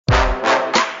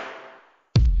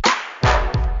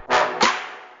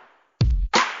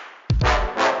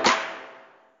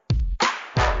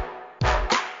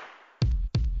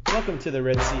Welcome to the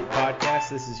Red Seat Podcast.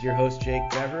 This is your host, Jake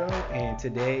Devereaux, and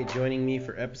today joining me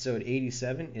for episode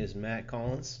 87 is Matt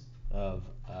Collins of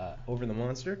Over the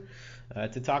Monster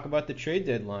to talk about the trade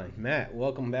deadline. Matt,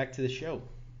 welcome back to the show.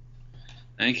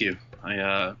 Thank you.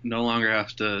 I no longer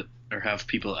have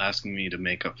people asking me to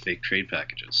make up fake trade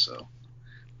packages, so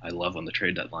I love when the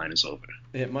trade deadline is over.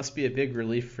 It must be a big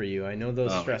relief for you. I know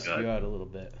those stressed you out a little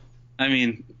bit. I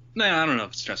mean, no, I don't know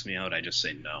if it stressed me out. I just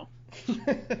say no.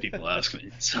 People ask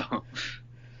me, so.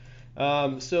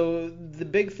 So the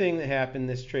big thing that happened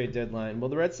this trade deadline, well,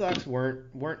 the Red Sox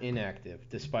weren't inactive,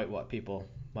 despite what people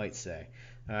might say.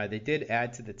 They did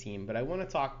add to the team, but I want to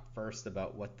talk first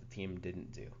about what the team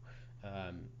didn't do.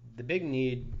 The big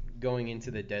need going into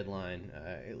the deadline,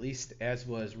 at least as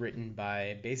was written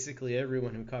by basically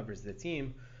everyone who covers the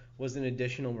team, was an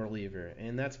additional reliever,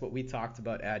 and that's what we talked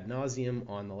about ad nauseum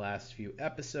on the last few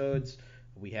episodes.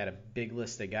 We had a big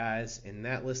list of guys, and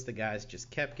that list of guys just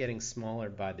kept getting smaller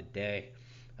by the day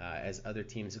as other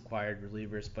teams acquired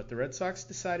relievers. But the Red Sox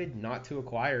decided not to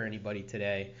acquire anybody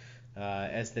today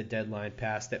as the deadline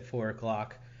passed at 4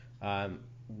 o'clock.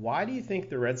 Why do you think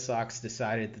the Red Sox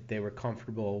decided that they were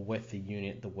comfortable with the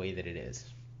unit the way that it is?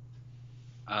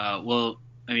 Well,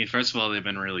 I mean, first of all, they've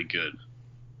been really good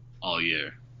all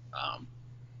year.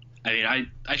 I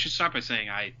should start by saying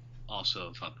I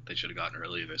also thought that they should have gotten a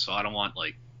reliever, so I don't want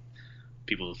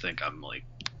people to think I'm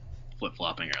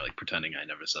flip-flopping or pretending I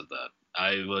never said that.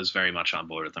 I was very much on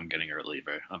board with them getting a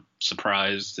reliever. I'm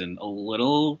surprised and a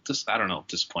little I don't know if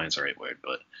disappointed is the right word,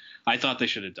 but I thought they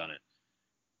should have done it.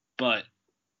 But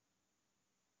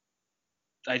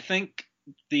I think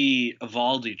the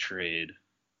Eovaldi trade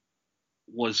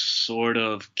was sort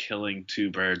of killing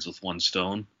two birds with one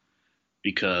stone,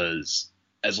 because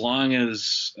as long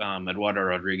as Eduardo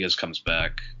Rodriguez comes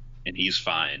back and he's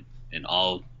fine, and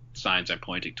all signs are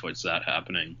pointing towards that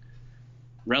happening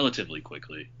relatively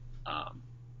quickly,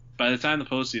 by the time the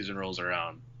postseason rolls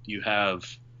around, you have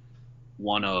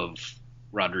one of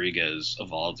Rodriguez,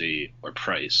 Eovaldi, or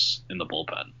Price in the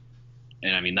bullpen.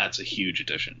 And, I mean, that's a huge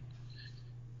addition.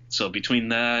 So between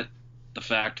that, the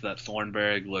fact that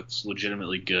Thornburg looks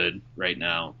legitimately good right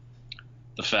now,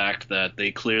 the fact that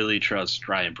they clearly trust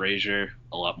Ryan Brazier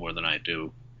a lot more than I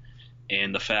do,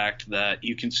 and the fact that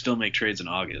you can still make trades in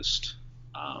August.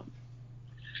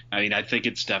 I think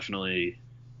it's definitely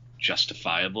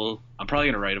justifiable. I'm probably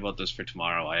going to write about this for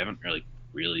tomorrow. I haven't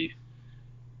really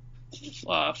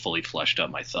fully fleshed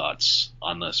out my thoughts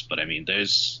on this, but I mean,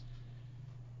 there's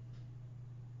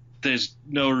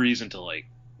no reason to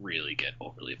really get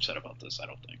overly upset about this, I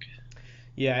don't think.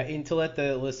 Yeah, and to let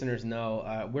the listeners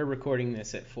know, we're recording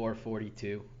this at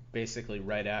 4:42, basically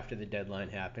right after the deadline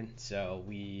happened. So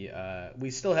we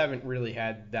still haven't really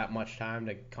had that much time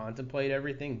to contemplate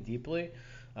everything deeply.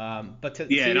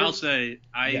 I'll say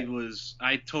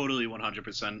I totally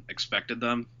 100% expected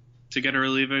them to get a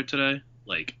reliever today.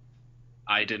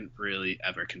 I didn't really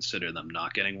ever consider them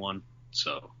not getting one.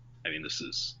 So, I mean, this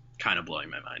is kind of blowing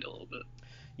my mind a little bit.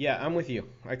 Yeah, I'm with you.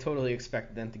 I totally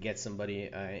expected them to get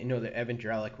somebody. I know that Evan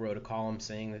Drellick wrote a column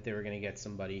saying that they were going to get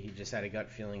somebody. He just had a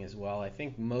gut feeling as well. I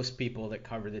think most people that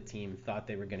cover the team thought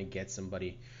they were going to get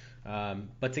somebody.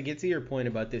 But to get to your point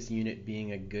about this unit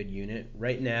being a good unit,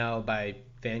 right now by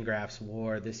Fangraphs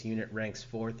WAR, this unit ranks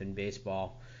 4th in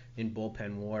baseball in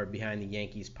bullpen WAR behind the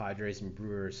Yankees, Padres, and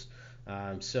Brewers.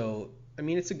 So, I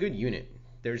mean, it's a good unit.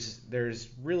 There's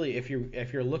really, if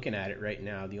you're looking at it right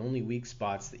now, the only weak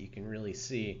spots that you can really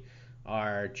see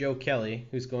are Joe Kelly,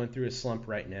 who's going through a slump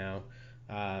right now,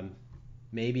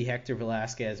 maybe Hector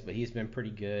Velasquez, but he's been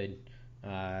pretty good,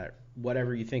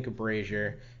 whatever you think of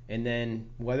Brazier, and then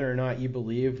whether or not you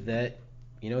believe that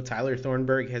Tyler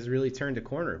Thornburg has really turned a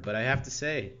corner. But I have to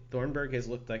say, Thornburg has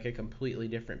looked like a completely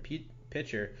different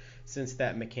pitcher since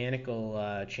that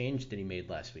mechanical change that he made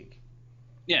last week.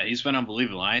 Yeah, he's been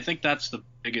unbelievable. I think that's the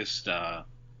biggest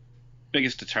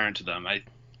deterrent to them.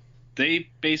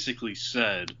 They basically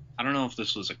said, I don't know if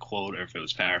this was a quote or if it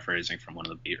was paraphrasing from one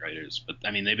of the beat writers, but I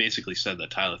mean, they basically said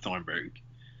that Tyler Thornburg,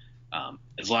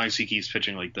 as long as he keeps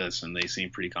pitching like this, and they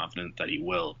seem pretty confident that he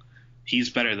will,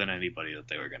 he's better than anybody that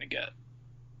they were going to get.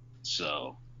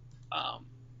 So,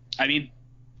 I mean,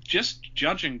 just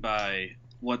judging by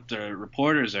what the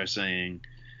reporters are saying,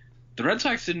 the Red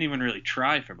Sox didn't even really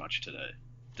try for much today.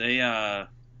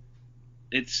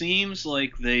 It seems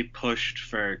like they pushed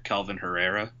for Kelvin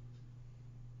Herrera,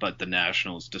 but the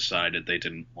Nationals decided they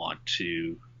didn't want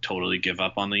to totally give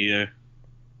up on the year,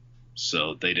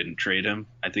 so they didn't trade him.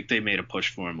 I think they made a push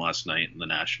for him last night, and the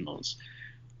Nationals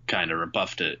kind of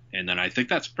rebuffed it. And then I think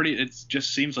it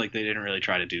just seems like they didn't really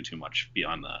try to do too much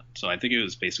beyond that. So I think it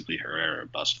was basically Herrera or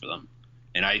bust for them.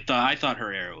 And I thought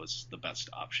Herrera was the best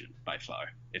option by far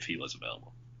if he was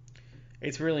available.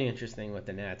 It's really interesting what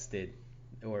the Nats did,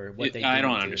 or what they I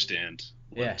don't didn't do. understand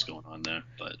Yeah, what's going on there,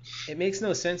 but it makes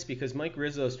no sense because Mike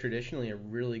Rizzo is traditionally a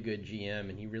really good GM,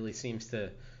 and he really seems to.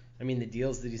 I mean, the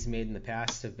deals that he's made in the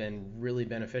past have been really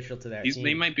beneficial to that he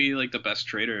team. might be like the best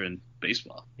trader in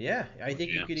baseball. Yeah, I With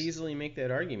think you could GMs. easily make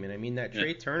that argument. I mean, that Yeah,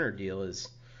 Trey Turner deal is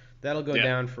that'll go yeah,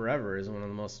 down forever as one of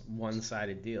the most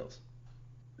one-sided deals.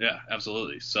 yeah,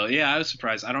 absolutely. So yeah, I was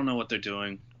surprised. I don't know what they're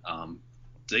doing.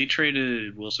 They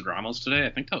traded Wilson Ramos today. I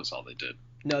think that was all they did.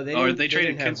 No, they Or didn't. they They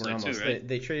traded didn't have Kinsler too, Ramos. right?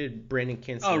 They traded Brandon Oh,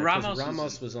 Kinsler because Ramos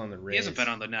Ramos isn't. was on the He hasn't been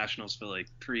Rays. on the Nationals for like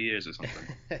 3 years or something.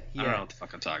 I don't know Yeah, what the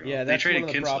fuck I'm talking yeah. about. They That's one traded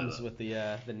of the Kinsler problems though. with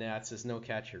the Nats is no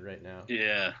catcher right now.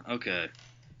 Yeah, okay.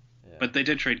 Yeah, But they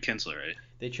did trade Kinsler, right?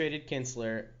 they traded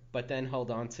Kinsler, but then held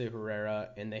on to Herrera,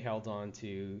 and they held on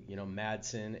to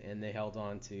Madsen, and they held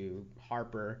on to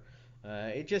Harper.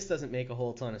 It just doesn't make a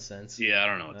whole ton of sense. Yeah, I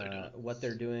don't know what they're doing. What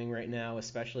they're doing right now,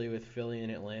 especially with Philly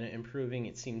and Atlanta improving,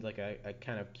 it seemed like a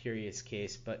kind of curious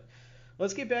case. But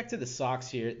let's get back to the Sox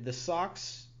here. The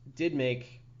Sox did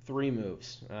make three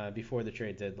moves before the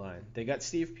trade deadline. They got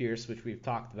Steve Pearce, which we've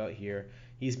talked about here.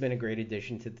 He's been a great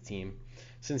addition to the team.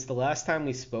 Since the last time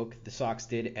we spoke, the Sox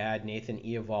did add Nathan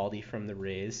Eovaldi from the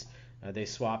Rays. They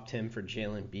swapped him for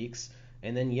Jalen Beeks.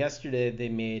 And then yesterday they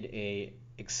made a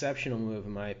exceptional move,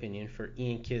 in my opinion, for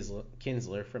Ian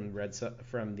Kinsler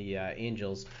from the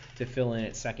Angels to fill in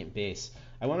at second base.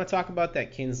 I want to talk about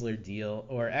that Kinsler deal,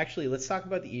 or actually, let's talk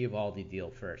about the Eovaldi deal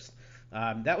first.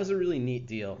 That was a really neat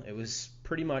deal. It was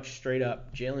pretty much straight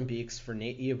up Jalen Beeks for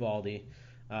Nate Eovaldi.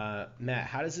 Matt,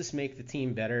 how does this make the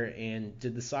team better, and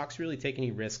did the Sox really take any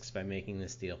risks by making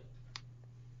this deal?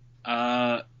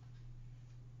 Uh,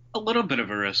 a little bit of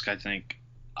a risk, I think.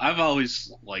 I've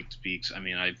always liked Beeks. I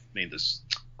mean, I've made this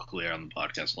clear on the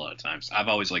podcast a lot of times. I've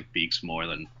always liked Beeks more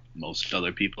than most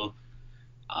other people.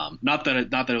 Not that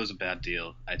it was a bad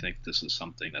deal. I think this is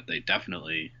something that they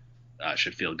definitely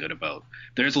should feel good about.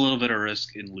 There's a little bit of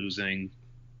risk in losing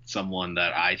someone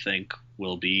that I think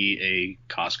will be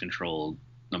a cost-controlled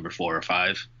number 4 or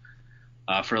 5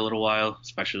 for a little while,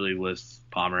 especially with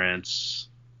Pomerantz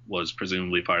was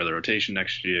presumably part of the rotation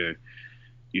next year.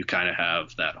 You kind of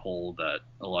have that hole that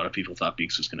a lot of people thought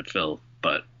Beeks was going to fill.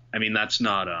 But I mean, that's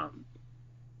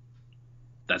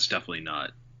definitely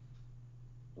not.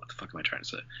 What the fuck am I trying to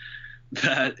say?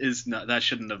 That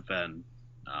shouldn't have been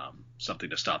something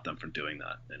to stop them from doing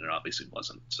that, and it obviously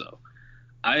wasn't. So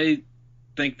I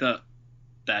think that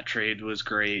trade was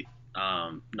great,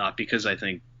 not because I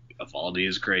think Eovaldi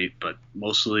is great, but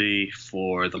mostly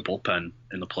for the bullpen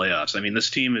in the playoffs. I mean, this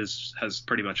team has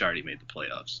pretty much already made the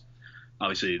playoffs.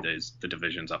 Obviously, there's the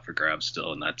division's up for grabs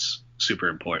still, and that's super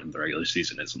important. The regular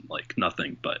season isn't like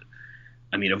nothing, but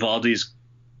I mean, Eovaldi's.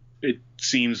 It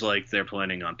seems like they're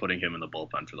planning on putting him in the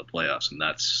bullpen for the playoffs, and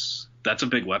that's a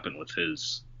big weapon with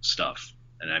his stuff.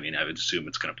 And I mean, I would assume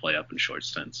it's going to play up in short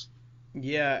stints.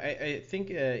 Yeah, I think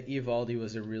Eovaldi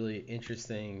was a really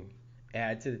interesting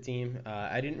add to the team.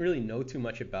 I didn't really know too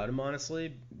much about him,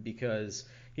 honestly, because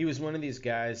he was one of these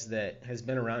guys that has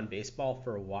been around baseball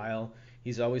for a while.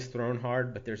 He's always thrown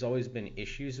hard, but there's always been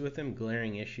issues with him,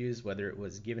 glaring issues, whether it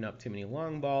was giving up too many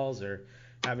long balls or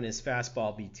having his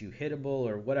fastball be too hittable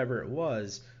or whatever it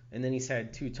was. And then he's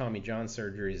had 2 Tommy John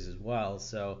surgeries as well.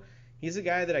 So he's a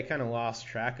guy that I kind of lost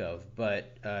track of.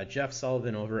 But Jeff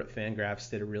Sullivan over at Fangraphs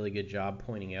did a really good job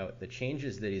pointing out the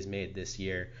changes that he's made this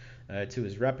year to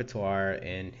his repertoire.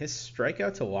 And his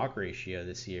strikeout to walk ratio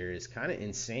this year is kind of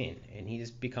insane. And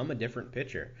he's become a different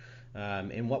pitcher.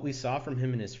 And what we saw from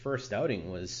him in his first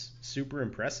outing was super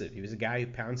impressive. He was a guy who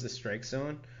pounds the strike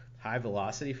zone, high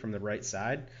velocity from the right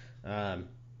side.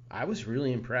 I was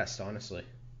really impressed, honestly.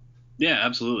 Yeah,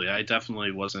 absolutely. I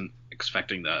definitely wasn't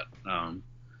expecting that.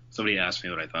 Somebody asked me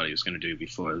what I thought he was going to do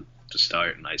before the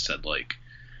start, and I said like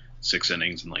 6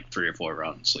 innings and like 3 or 4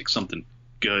 runs, like something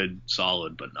good,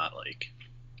 solid, but not like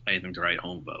anything to write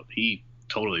home about. He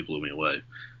totally blew me away,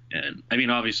 and I mean,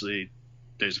 obviously,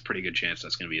 there's a pretty good chance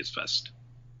that's going to be his best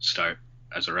start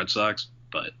as a Red Sox,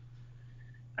 but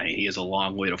I mean, he has a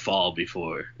long way to fall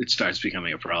before it starts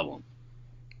becoming a problem.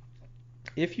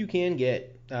 If you can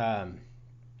get uh,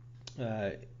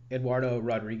 Eduardo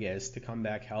Rodriguez to come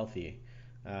back healthy,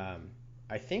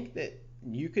 I think that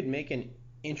you could make an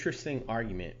interesting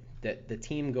argument that the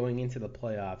team going into the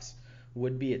playoffs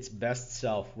would be its best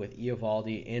self with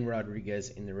Eovaldi and Rodriguez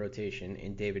in the rotation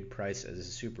and David Price as a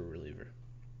super reliever.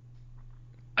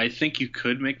 I think you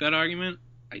could make that argument.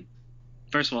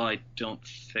 First of all, I don't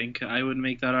think I would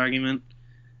make that argument.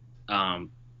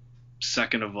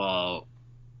 Second of all,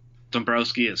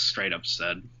 Dombrowski has straight up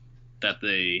said that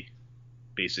they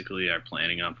basically are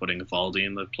planning on putting Eovaldi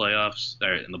in the playoffs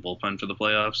or in the bullpen for the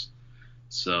playoffs.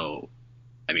 So,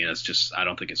 I mean, that's just I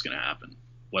don't think it's going to happen.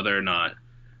 Whether or not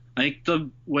I think the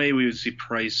way we would see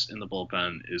Price in the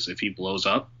bullpen is if he blows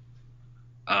up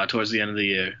towards the end of the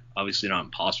year. Obviously not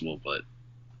impossible, but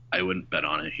I wouldn't bet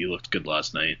on it. He looked good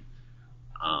last night.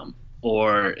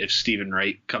 Or if Stephen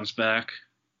Wright comes back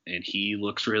and he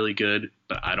looks really good,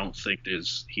 but I don't think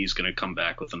he's going to come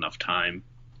back with enough time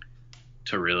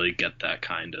to really get that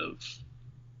kind of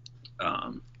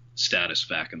status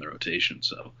back in the rotation.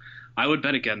 So I would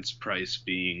bet against Price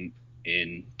being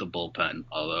in the bullpen,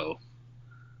 although,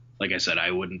 like I said, I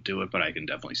wouldn't do it, but I can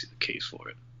definitely see the case for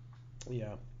it.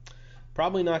 Yeah.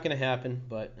 Probably not going to happen,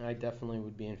 but I definitely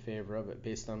would be in favor of it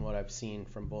based on what I've seen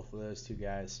from both of those two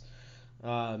guys.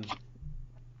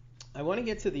 I want to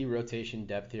get to the rotation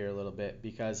depth here a little bit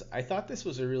because I thought this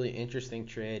was a really interesting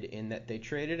trade in that they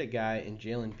traded a guy in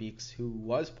Jalen Beeks who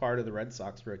was part of the Red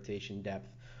Sox rotation depth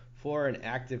for an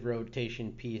active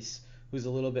rotation piece who's a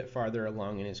little bit farther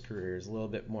along in his career, is a little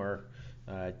bit more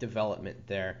development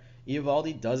there.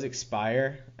 Eovaldi does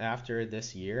expire after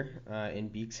this year,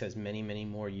 and Beeks has many, many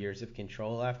more years of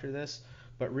control after this.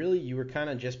 But really, you were kind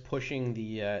of just pushing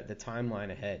the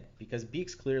timeline ahead because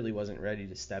Beeks clearly wasn't ready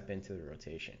to step into the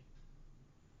rotation.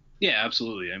 Yeah,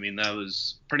 absolutely. I mean, that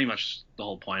was pretty much the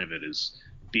whole point of it is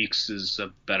Beeks is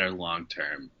a better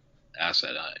long-term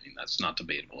asset. I mean, that's not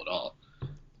debatable at all.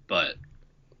 But,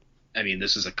 I mean,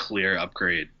 this is a clear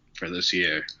upgrade for this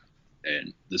year.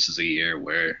 And this is a year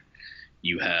where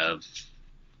you have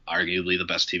arguably the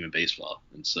best team in baseball.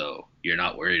 And so you're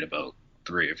not worried about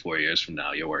 3 or 4 years from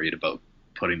now. You're worried about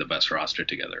putting the best roster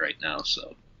together right now.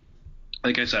 So,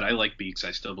 like I said, I like Beeks.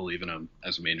 I still believe in him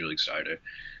as a major league starter.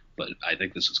 But I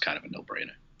think this is kind of a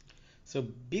no-brainer. So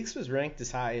Beeks was ranked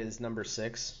as high as number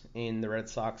 6 in the Red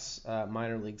Sox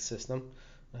minor league system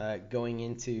going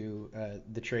into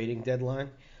the trading deadline.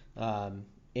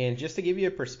 And just to give you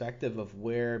a perspective of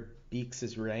where Beeks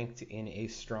is ranked in a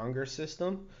stronger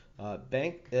system,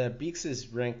 Beeks is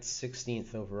ranked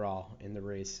 16th overall in the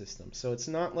Rays system. So it's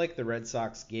not like the Red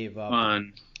Sox gave up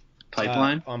on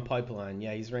Pipeline. On Pipeline,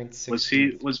 yeah, he's ranked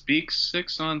 16th. Was Beeks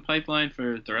 6 on Pipeline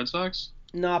for the Red Sox?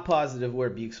 Not positive where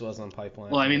Beeks was on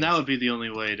Pipeline. Well, I mean, that would be the only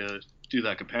way to do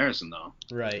that comparison, though.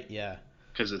 Right, yeah.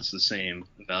 Because it's the same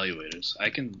evaluators. I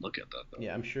can look at that, though.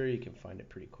 Yeah, I'm sure you can find it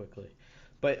pretty quickly.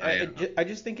 But I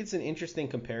just think it's an interesting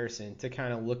comparison to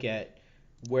kind of look at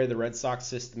where the Red Sox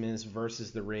system is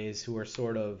versus the Rays, who are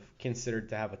sort of considered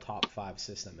to have a top 5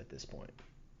 system at this point.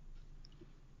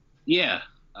 Yeah.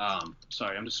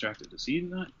 Sorry, I'm distracted. Is he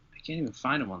not? I can't even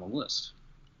find him on the list.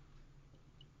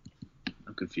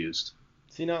 I'm confused.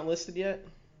 Is he not listed yet?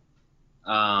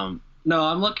 No,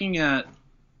 I'm looking at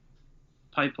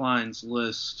Pipeline's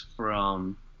list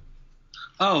from...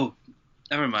 Oh,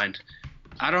 never mind.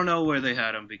 I don't know where they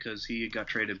had him because he got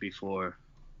traded before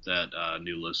that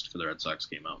new list for the Red Sox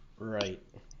came out. Right.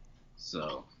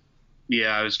 So,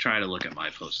 yeah, I was trying to look at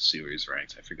my post to see where he's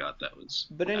ranked. I forgot that was...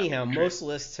 But anyhow, most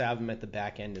lists have him at the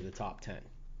back end of the top 10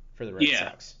 for the Red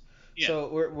Sox. Yeah.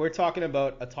 So we're talking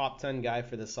about a top 10 guy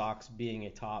for the Sox being a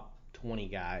top 20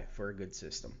 guy for a good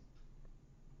system.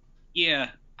 Yeah,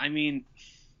 I mean,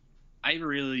 I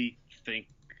really think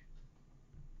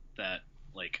that,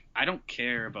 like, I don't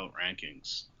care about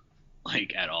rankings,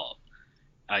 like, at all.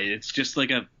 It's just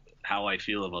like how I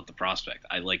feel about the prospect.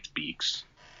 I liked Beeks.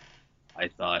 I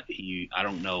thought I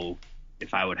don't know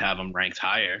if I would have him ranked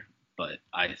higher, but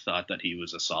I thought that he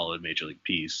was a solid major league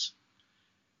piece.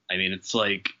 I mean, it's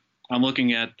like, I'm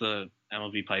looking at the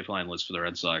MLB pipeline list for the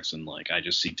Red Sox, and, like, I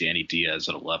just see Danny Diaz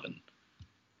at 11.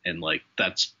 And, like,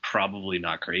 that's probably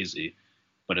not crazy.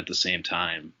 But at the same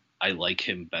time, I like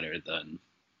him better than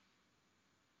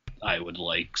I would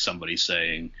like somebody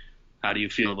saying, how do you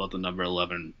feel about the number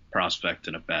 11 prospect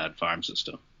in a bad farm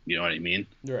system? You know what I mean?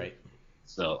 Right.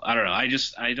 So, I don't know.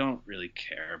 I don't really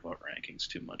care about rankings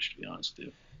too much, to be honest with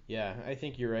you. Yeah, I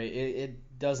think you're right.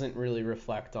 It doesn't really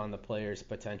reflect on the player's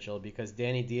potential because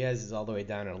Danny Diaz is all the way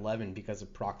down at 11 because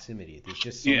of proximity. There's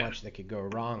just so much that could go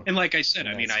wrong. And like I said,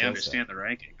 I mean, I understand the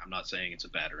ranking. I'm not saying it's a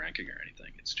bad ranking or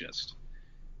anything. It's just,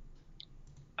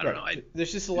 I don't know.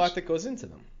 There's just a lot that goes into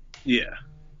them. Yeah.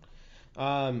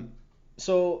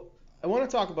 So I want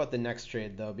to talk about the next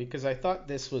trade, though, because I thought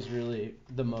this was really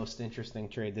the most interesting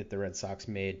trade that the Red Sox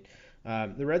made.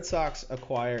 The Red Sox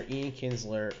acquire Ian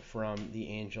Kinsler from the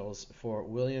Angels for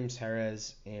Williams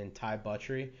Jerez and Ty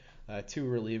Buttrey, 2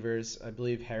 relievers. I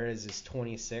believe Jerez is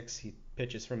 26. He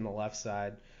pitches from the left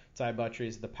side. Ty Buttrey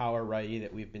is the power righty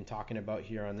that we've been talking about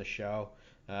here on the show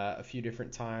a few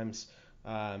different times.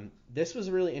 This was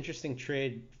a really interesting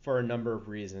trade for a number of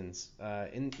reasons,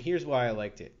 and here's why I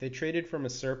liked it. They traded from a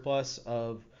surplus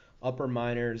of upper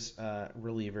minors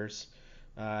relievers.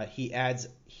 He adds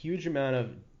huge amount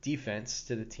of defense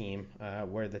to the team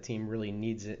where the team really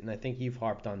needs it, and I think you've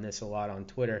harped on this a lot on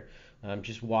Twitter.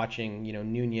 Just watching,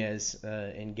 Nunez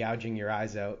and gouging your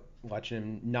eyes out, watching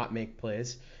him not make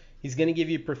plays. He's going to give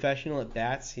you professional at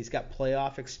bats. He's got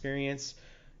playoff experience,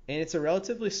 and it's a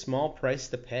relatively small price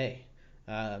to pay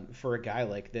for a guy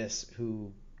like this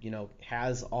who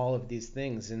has all of these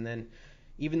things. And then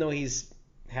even though he's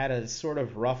had a sort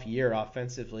of rough year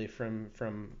offensively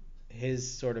from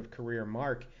his sort of career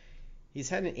mark, he's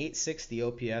had an 860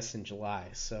 OPS in July,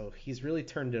 so he's really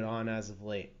turned it on as of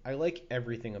late. I like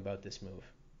everything about this move.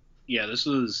 Yeah, this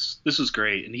was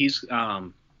great, and he's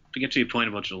to get to your point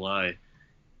about July,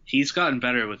 he's gotten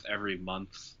better with every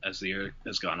month as the year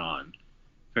has gone on.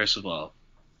 First of all,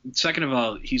 second of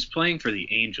all, he's playing for the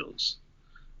Angels,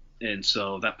 and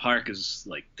so that park is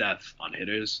like death on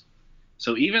hitters.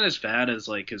 So even as bad as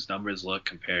like his numbers look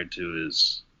compared to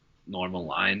his normal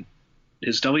line,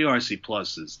 his WRC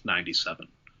plus is 97.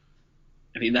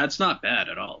 I mean, that's not bad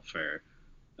at all for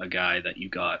a guy that you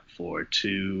got for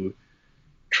two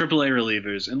AAA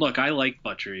relievers. And look, I like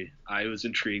Buttery. I was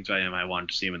intrigued by him. I wanted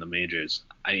to see him in the majors.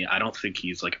 I don't think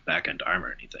he's like a back-end arm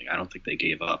or anything. I don't think they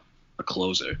gave up a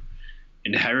closer.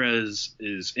 And Jerez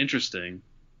is interesting,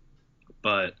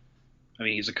 but, I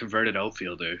mean, he's a converted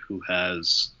outfielder who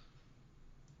has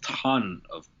a ton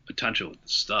of potential with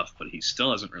this stuff, but he still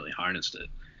hasn't really harnessed it.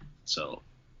 So,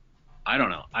 I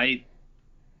don't know. I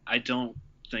don't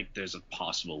think there's a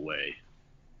possible way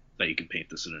that you can paint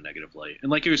this in a negative light.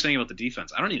 And like you were saying about the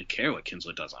defense, I don't even care what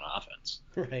Kinsler does on offense.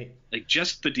 Right. Like,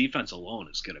 just the defense alone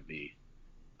is going to be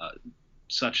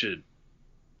such an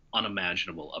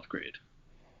unimaginable upgrade.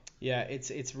 Yeah,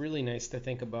 it's really nice to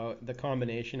think about the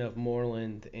combination of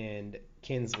Moreland and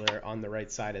Kinsler on the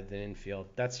right side of the infield.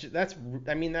 That's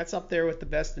up there with the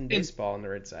best in baseball on the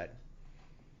right side.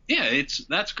 Yeah,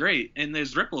 that's great, and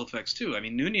there's ripple effects too. I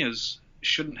mean, Nunez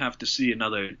shouldn't have to see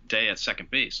another day at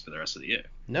second base for the rest of the year.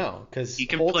 No, because he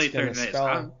can Holt's play third base.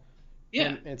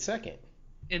 At second.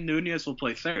 And Nunez will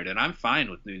play third, and I'm fine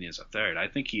with Nunez at third. I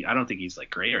don't think he's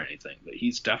like great or anything, but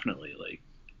he's definitely like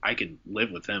I can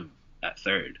live with him at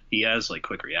third. He has like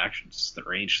quick reactions. It's the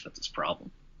range that's his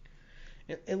problem.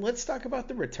 And let's talk about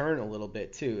the return a little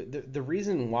bit too. The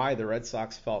reason why the Red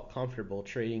Sox felt comfortable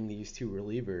trading these two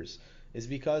relievers is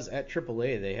because at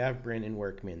AAA they have Brandon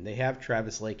Workman, they have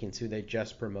Travis Lakins, who they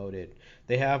just promoted,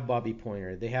 they have Bobby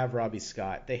Pointer, they have Robbie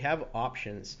Scott, they have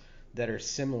options that are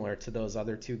similar to those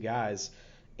other two guys.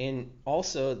 And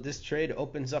also, this trade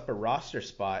opens up a roster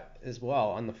spot as well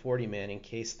on the 40-man in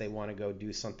case they want to go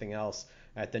do something else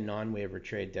at the non-waiver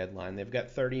trade deadline. They've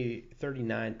got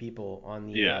 39 people on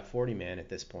the 40-man at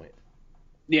this point.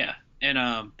 Yeah,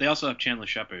 and they also have Chandler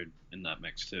Shepard in that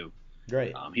mix too.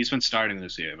 Right. He's been starting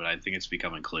this year, but I think it's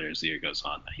becoming clear as the year goes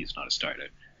on that he's not a starter.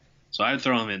 So I'd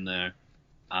throw him in there.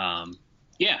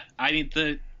 Yeah, I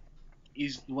mean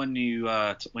when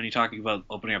you're talking about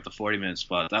opening up the 40-minute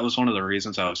spot, that was one of the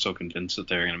reasons I was so convinced that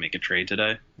they were going to make a trade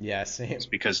today. Yeah, same. It's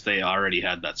because they already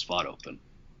had that spot open.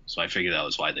 So I figured that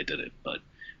was why they did it. But,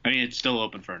 I mean, it's still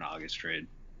open for an August trade.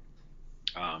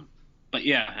 But,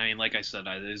 yeah, I mean, like I said,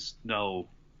 there's no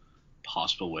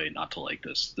possible way not to like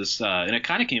this. And it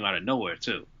kind of came out of nowhere,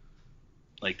 too.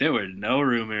 Like, there were no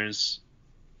rumors.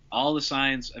 All the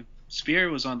signs. Spear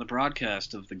was on the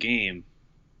broadcast of the game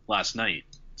last night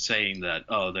saying that,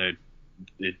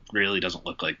 it really doesn't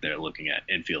look like they're looking at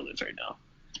infielders right now.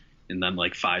 And then,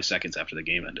 like, 5 seconds after the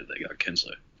game ended, they got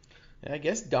Kinsler. I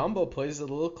guess Dumbo plays a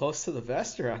little close to the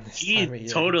vest around this time of year. He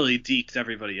totally deked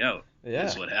everybody out. Yeah.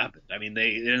 Is what happened. I mean,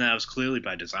 and that was clearly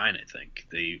by design, I think.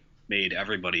 They made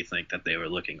everybody think that they were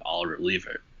looking all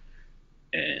reliever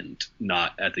and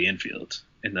not at the infield.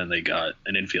 And then they got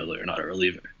an infielder, not a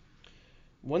reliever.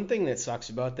 One thing that sucks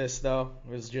about this, though,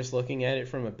 was just looking at it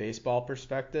from a baseball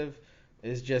perspective,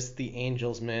 is just the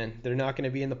Angels, man. They're not going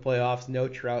to be in the playoffs. No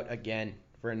Trout again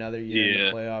for another year in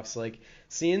the playoffs. Like,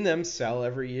 seeing them sell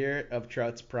every year of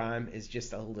Trout's prime is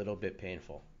just a little bit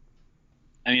painful.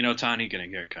 I mean, Ohtani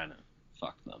getting here kind of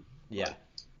fucked them. Yeah. But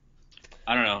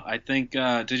I don't know. I think,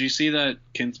 did you see that,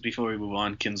 before we move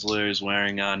on, Kinsler is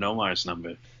wearing Nomar's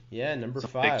number? Yeah, number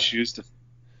 5. Big shoes to...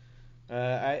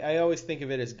 I always think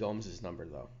of it as Gomes' number,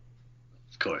 though.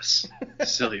 Of course.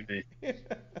 Silly me.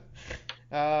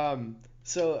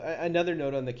 So another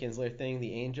note on the Kinsler thing,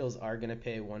 the Angels are going to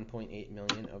pay $1.8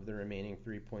 million of the remaining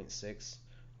 $3.6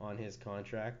 on his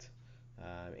contract.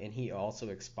 And he also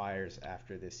expires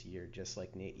after this year, just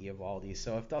like Nate Eovaldi.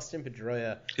 So if Dustin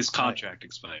Pedroia... His contract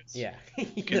expires. Yeah.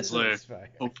 Kinsler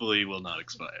hopefully will not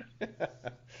expire.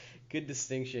 Good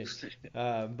distinction.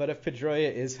 But if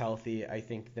Pedroia is healthy, I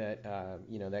think that,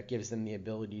 that gives them the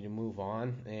ability to move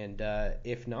on. And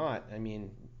if not, I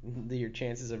mean, your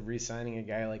chances of re-signing a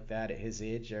guy like that at his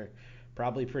age are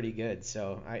probably pretty good.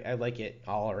 So I like it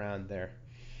all around there.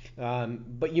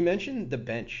 But you mentioned the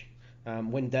bench.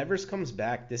 When Devers comes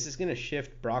back, this is going to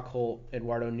shift Brock Holt,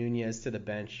 Eduardo Nunez to the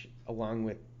bench, along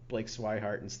with Blake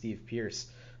Swihart and Steve Pearce.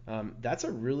 That's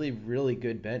a really, really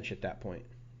good bench at that point.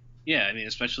 Yeah, I mean,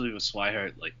 especially with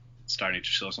Swihart starting to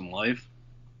show some life.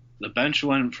 The bench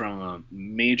went from a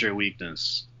major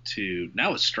weakness to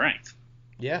now a strength.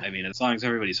 Yeah. I mean, as long as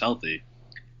everybody's healthy.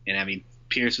 And, I mean,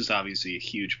 Pearce is obviously a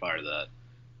huge part of that.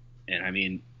 And, I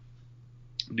mean,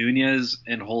 Nunez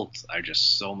and Holt are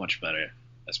just so much better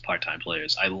as part-time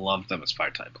players. I love them as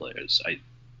part-time players. I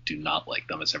do not like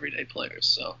them as everyday players.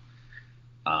 So,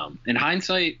 in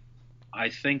hindsight, I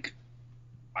think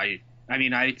I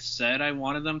said I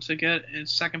wanted them to get a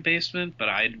second baseman, but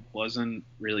I wasn't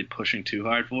really pushing too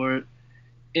hard for it.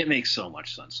 It makes so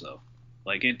much sense, though.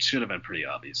 It should have been pretty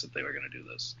obvious that they were going to do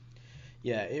this.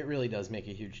 Yeah, it really does make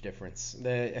a huge difference.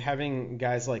 Having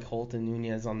guys like Holt and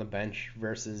Nunez on the bench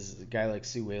versus a guy like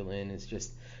Su-Wei Lin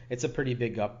it's a pretty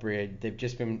big upgrade.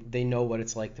 They know what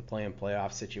it's like to play in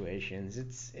playoff situations.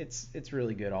 It's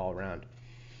really good all around.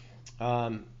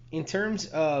 In terms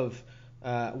of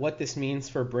what this means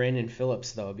for Brandon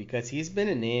Phillips, though, because he's been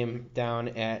a name down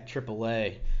at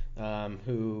AAA,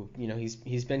 who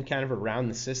he's been kind of around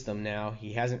the system now.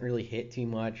 He hasn't really hit too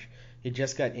much. He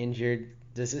just got injured.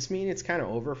 Does this mean it's kind of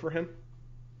over for him?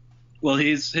 Well,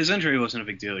 his injury wasn't a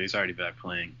big deal. He's already back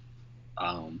playing.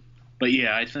 But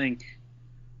yeah, I think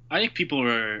people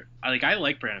were I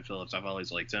like Brandon Phillips. I've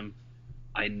always liked him.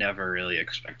 I never really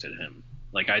expected him.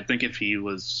 I think if he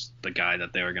was the guy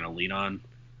that they were going to lean on,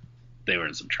 they were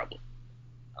in some trouble.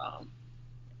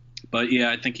 But yeah,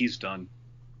 I think he's done,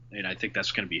 and I think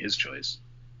that's going to be his choice.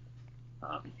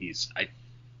 I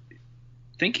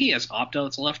think he has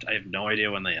opt-outs left. I have no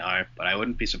idea when they are, but I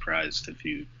wouldn't be surprised if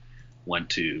he went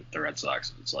to the Red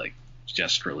Sox and it's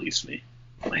just release me.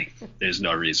 There's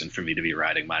no reason for me to be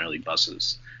riding minor league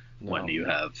buses when you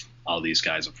have all these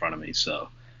guys in front of me. So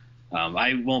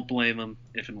I won't blame him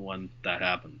if and when that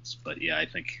happens. But yeah, I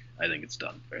think it's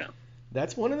done for him.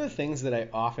 That's one of the things that I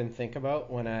often think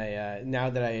about when now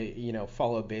that I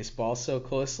follow baseball so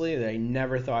closely that I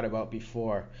never thought about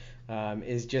before,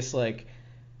 is just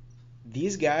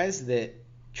these guys that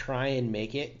try and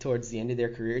make it towards the end of their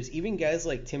careers, even guys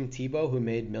like Tim Tebow who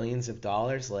made millions of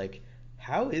dollars,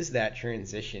 how is that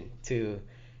transition to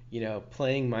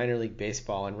playing minor league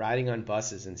baseball and riding on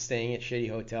buses and staying at shitty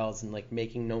hotels and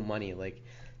making no money?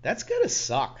 That's gotta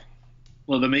suck.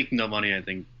 Well, the making no money, I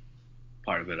think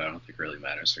part of it I don't think really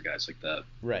matters for guys like that,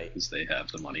 right? Because they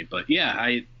have the money. But yeah,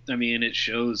 I mean it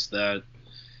shows that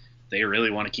they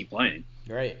really want to keep playing,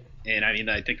 right? And I mean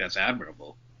I think that's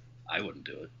admirable. I wouldn't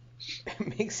do it.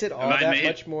 It makes it all that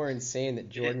much more insane that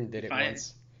Jordan did it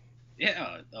once.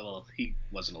 Yeah, well, he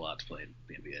wasn't allowed to play in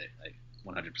the NBA. I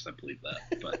 100% believe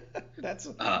that. But that's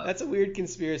a weird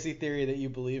conspiracy theory that you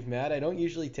believe, Matt. I don't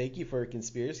usually take you for a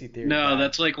conspiracy theory. No,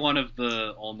 that's one of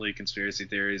the only conspiracy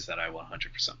theories that I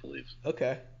 100% believe.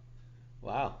 Okay.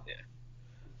 Wow. Yeah.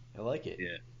 I like it.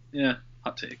 Yeah.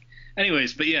 Hot take.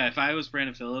 Anyways, but yeah, if I was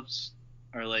Brandon Phillips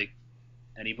or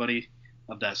anybody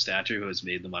of that stature who has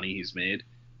made the money he's made,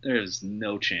 there is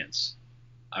no chance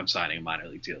I'm signing a minor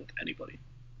league deal with anybody.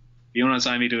 If you want to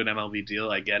sign me to an MLB deal,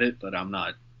 I get it, but I'm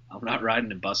not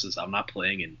riding in buses. I'm not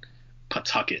playing in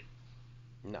Pawtucket.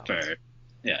 No.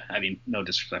 Yeah, I mean, no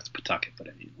disrespect to Pawtucket, but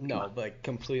I mean. No, but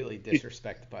completely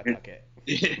disrespect to Pawtucket.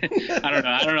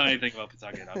 I don't know anything about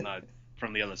Pawtucket. I'm not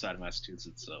from the other side of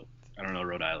Massachusetts, so I don't know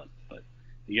Rhode Island. But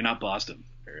you're not Boston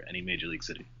or any major league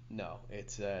city. No,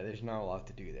 it's there's not a lot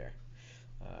to do there.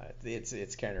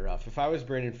 It's kind of rough. If I was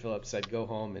Brandon Phillips, I'd go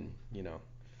home and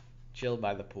chill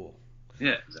by the pool.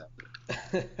 Yeah,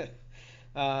 exactly.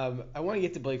 I want to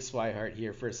get to Blake Swihart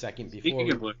here for a second before.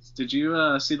 Speaking of Blake, did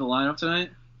you see the lineup tonight?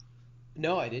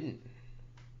 No, I didn't.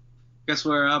 Guess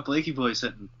where Blakey Boy's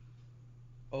hitting?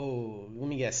 Oh, let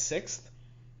me guess, 6th?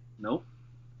 Nope.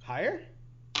 Higher?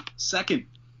 2nd.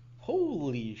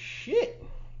 Holy shit.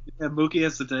 Yeah, Mookie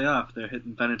has the day off. They're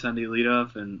hitting Benintendi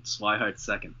leadoff and Swihart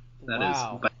 2nd. That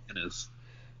is bananas.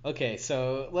 Okay,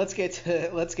 so let's get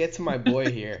to my boy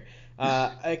here.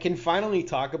 I can finally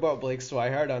talk about Blake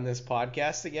Swihart on this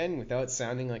podcast again without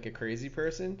sounding like a crazy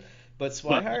person. But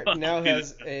Swihart now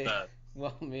has a...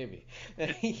 Well, maybe.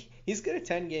 He's got a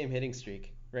 10-game hitting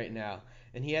streak. right now.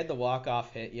 And he had the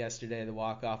walk-off hit yesterday, the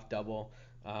walk-off double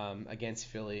against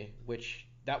Philly, which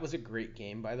that was a great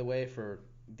game, by the way, for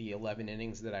the 11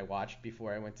 innings that I watched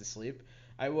before I went to sleep.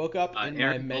 I woke up and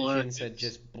my mentions had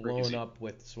just blown up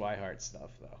with Swihart stuff,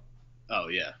 though. Oh,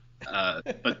 yeah.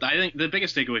 But I think the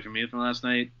biggest takeaway for me from last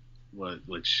night was,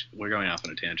 which we're going off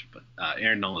on a tangent, but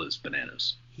Aaron Nola is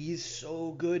bananas. He's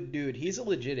so good, dude. He's a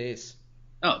legit ace.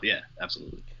 Oh, yeah,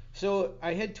 absolutely. So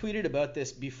I had tweeted about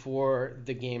this before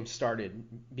the game started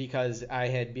because I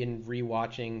had been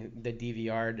rewatching the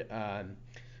DVR'd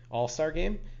All-Star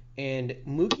game, and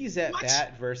Mookie's at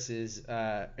bat versus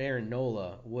Aaron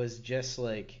Nola was just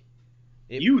like...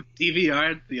 You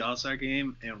DVR'd the All-Star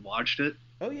game and watched it?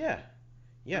 Oh, yeah.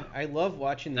 Yeah, I love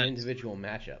watching the individual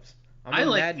matchups. I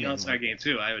like the All-Star game,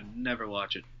 too. I would never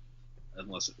watch it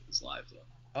unless it was live, though.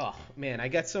 Oh, man, I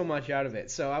got so much out of it.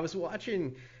 So I was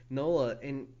watching Nola,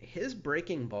 and his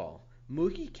breaking ball,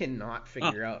 Mookie cannot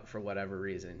figure out for whatever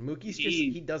reason. Mookie's just,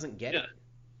 he doesn't get it.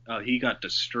 Oh, he got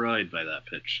destroyed by that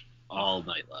pitch all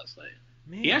night last night.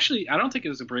 Man. He actually, I don't think it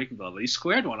was a breaking ball, but he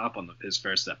squared one up on his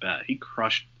first at bat. He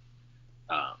crushed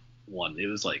one. It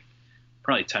was like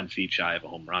probably 10 feet shy of a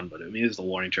home run, but I mean, it was the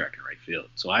warning track in right field.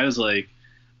 So I was like,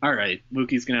 all right,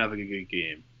 Mookie's going to have a good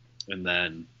game. And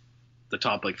then the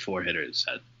top like 4 hitters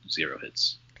had 0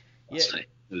 hits last night.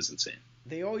 It was insane.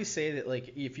 They always say that,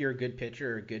 like, if you're a good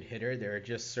pitcher or a good hitter, there are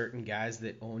just certain guys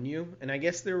that own you. And I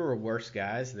guess there were worse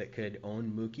guys that could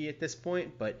own Mookie at this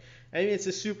point. But, I mean, it's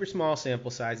a super small sample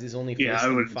size. He's only faced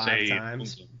him 5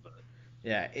 times.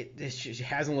 Yeah, it just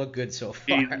hasn't looked good so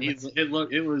far.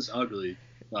 It was ugly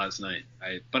last night.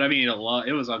 But I mean,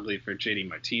 it was ugly for JD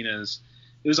Martinez.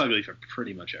 It was ugly for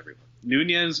pretty much everyone.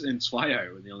 Nunez and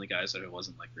Swihart were the only guys that it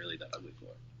wasn't like really that ugly for.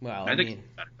 Well, I think he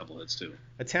had a couple hits too.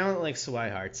 A talent like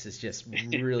Swihart's is just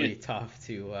really tough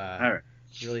to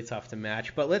really tough to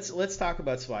match. But let's talk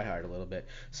about Swihart a little bit.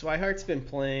 Swihart's been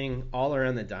playing all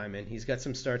around the diamond. He's got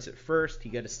some starts at first. He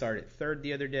got a start at third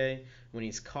the other day. When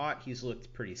he's caught, he's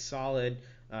looked pretty solid.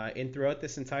 And throughout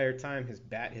this entire time, his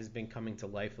bat has been coming to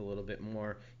life a little bit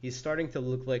more. He's starting to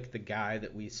look like the guy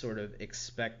that we sort of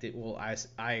expected. Well,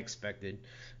 I expected,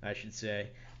 I should say,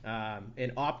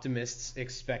 and optimists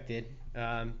expected.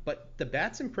 But the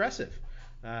bat's impressive.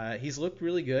 He's looked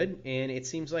really good, and it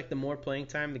seems like the more playing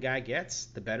time the guy gets,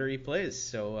 the better he plays.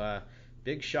 So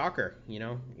big shocker, you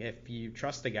know. If you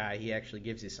trust a guy, he actually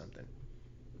gives you something.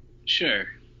 Sure.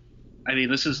 I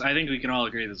mean, I think we can all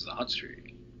agree this is a hot streak.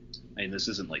 I mean, this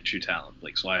isn't like true talent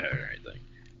like Swihart or anything.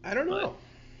 I don't know.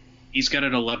 He's got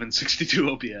an 1162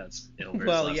 OPS.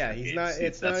 Well, yeah, he's not.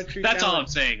 It's not a true. That's talent. all I'm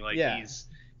saying. Like yeah.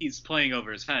 he's playing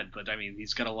over his head, but I mean,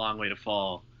 he's got a long way to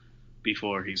fall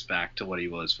before he's back to what he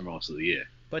was for most of the year.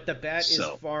 But the bat is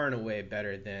far and away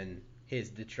better than his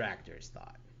detractors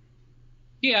thought.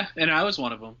 Yeah, and I was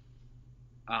one of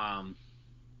them.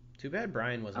 Too bad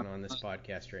Brian wasn't on this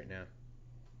podcast right now.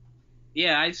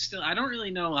 Yeah, I don't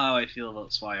really know how I feel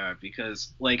about Swihart because,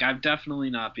 like, I'm definitely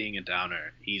not being a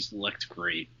downer. He's looked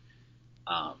great.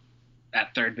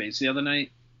 At third base the other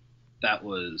night, that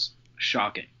was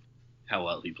shocking how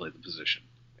well he played the position.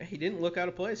 He didn't look out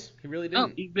of place. He really didn't.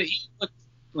 No, he looked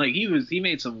like he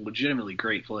made some legitimately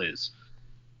great plays.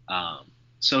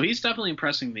 So he's definitely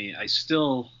impressing me. I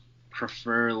still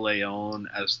prefer Leon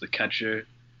as the catcher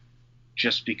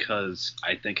just because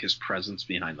I think his presence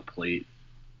behind the plate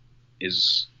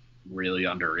is really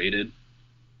underrated.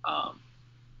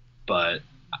 But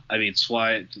I mean,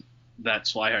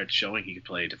 Swihart showing he could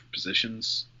play different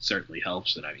positions certainly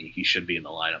helps, and I mean he should be in the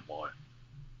lineup more.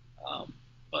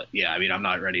 But yeah, I mean I'm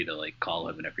not ready to like call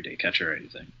him an everyday catcher or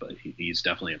anything, but he's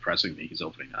definitely impressing me. He's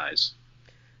opening eyes.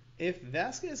 If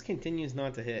Vasquez continues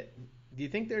not to hit, do you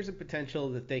think there's a potential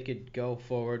that they could go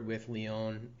forward with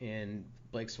Leon and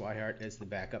Blake Swihart as the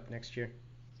backup next year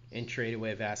and trade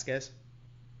away Vasquez?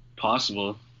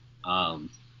 Possible.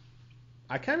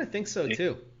 I kind of think so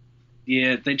too.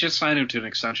 Yeah, they just signed him to an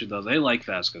extension though. They like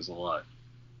Vasquez a lot.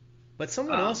 But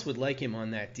someone else would like him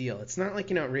on that deal. It's not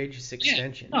like an outrageous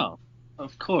extension. Yeah, no,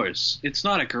 of course. It's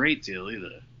not a great deal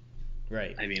either.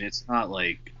 Right. I mean, it's not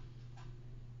like...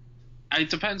 It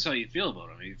depends how you feel about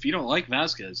him. I mean, if you don't like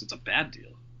Vasquez, it's a bad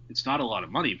deal. It's not a lot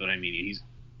of money, but I mean,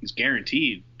 he's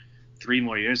guaranteed 3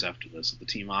 more years after this with the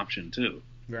team option too.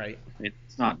 Right.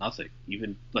 It's not nothing.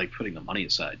 Even like putting the money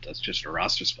aside, that's just a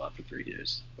roster spot for 3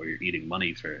 years, or you're eating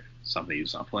money for somebody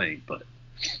who's not playing. But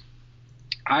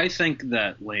I think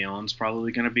that Leon's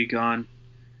probably going to be gone.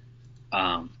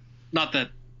 Not that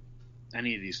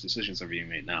any of these decisions are being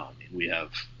made now. I mean, we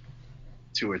have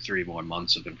 2 or 3 more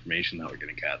months of information that we're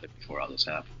going to gather before all this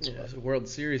happens. Yeah, there's a World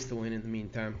Series to win in the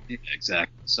meantime. Yeah,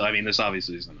 exactly. So I mean, this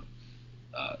obviously isn't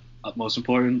utmost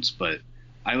importance. But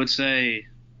I would say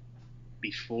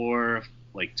before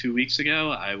like 2 weeks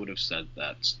ago, I would have said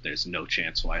that there's no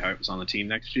chance Whitehart was on the team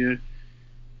next year,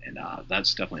 and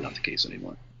that's definitely not the case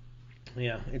anymore.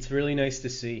 Yeah, it's really nice to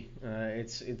see.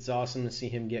 It's awesome to see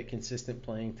him get consistent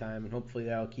playing time, and hopefully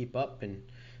that'll keep up and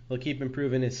he'll keep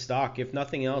improving his stock. If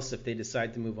nothing else, if they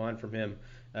decide to move on from him,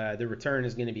 the return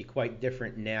is going to be quite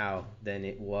different now than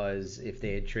it was if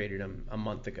they had traded him a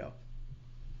month ago.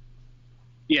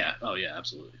 Yeah. Oh yeah,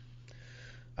 absolutely.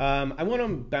 I want to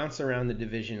bounce around the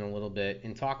division a little bit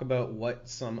and talk about what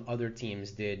some other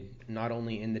teams did, not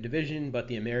only in the division, but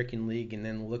the American League, and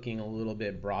then looking a little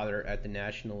bit broader at the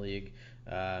National League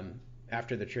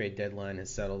after the trade deadline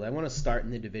has settled. I want to start in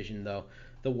the division, though.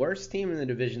 The worst team in the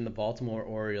division, the Baltimore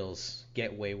Orioles,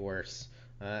 get way worse.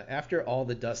 After all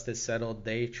the dust has settled,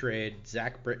 they trade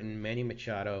Zach Britton, Manny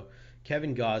Machado,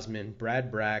 Kevin Gausman,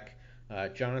 Brad Brack,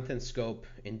 Jonathan Scope,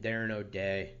 and Darren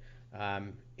O'Day.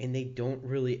 And they don't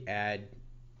really add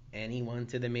anyone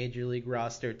to the major league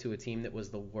roster to a team that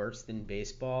was the worst in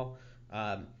baseball.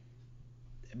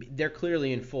 They're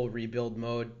clearly in full rebuild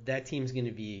mode. That team's going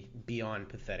to be beyond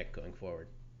pathetic going forward.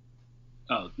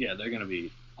 Oh yeah, they're gonna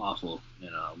be awful,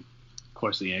 and of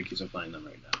course the Yankees are playing them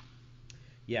right now.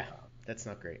 Yeah, that's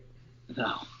not great.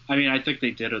 No, I mean I think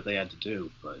they did what they had to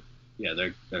do, but yeah,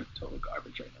 they're total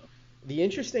garbage right now. The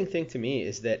interesting thing to me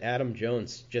is that Adam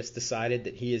Jones just decided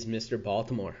that he is Mr.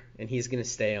 Baltimore and he's going to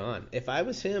stay on. If I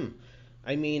was him,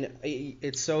 I mean,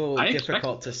 it's so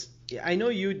difficult to. I know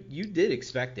you did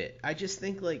expect it. I just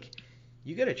think like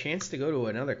you get a chance to go to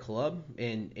another club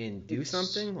and do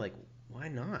something like why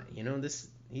not?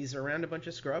 He's around a bunch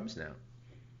of scrubs now.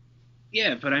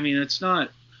 Yeah, but I mean it's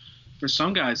not for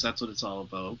some guys that's what it's all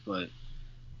about, but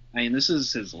I mean, this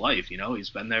is his life, He's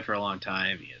been there for a long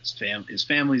time. His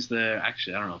family's there.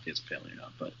 Actually, I don't know if he has a family or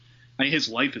not, but I mean, his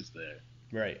life is there.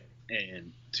 Right.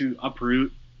 And to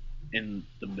uproot in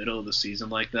the middle of the season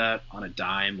like that on a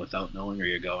dime without knowing where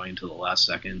you're going to the last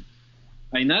second,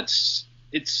 I mean,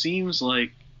 it seems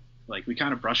like we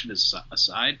kind of brush it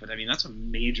aside, but I mean, that's a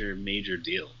major, major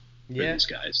deal for these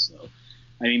guys. So,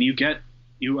 I mean,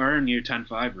 you earn your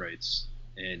 10-5 rights,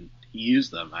 and he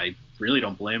used them. I really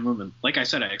don't blame him. And like I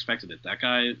said, I expected it. That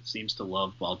guy seems to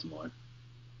love Baltimore.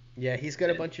 Yeah, he's got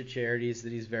a bunch of charities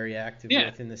that he's very active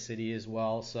with in the city as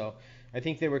well. So I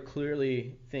think there were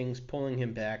clearly things pulling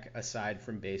him back aside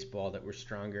from baseball that were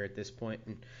stronger at this point.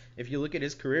 And if you look at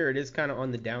his career, it is kind of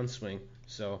on the downswing.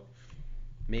 So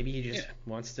maybe he just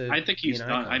wants to. I think he's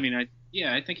done. I mean,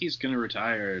 I think he's going to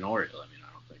retire an Oriole. I mean,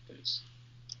 I don't think there's.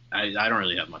 I don't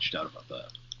really have much doubt about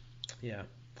that. Yeah.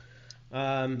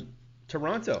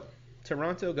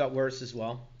 Toronto got worse as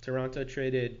well. Toronto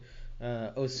traded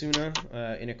Osuna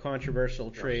in a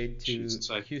controversial trade to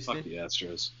Houston. Fuck the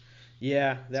Astros.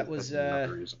 Yeah, that was.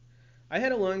 I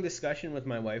had a long discussion with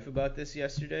my wife about this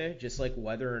yesterday, just like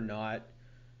whether or not,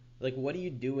 like, what do you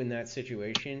do in that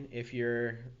situation if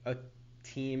you're a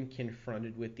team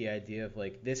confronted with the idea of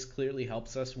like this clearly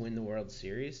helps us win the World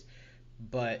Series,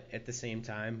 but at the same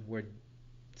time we're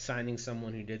signing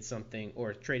someone who did something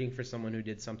or trading for someone who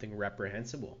did something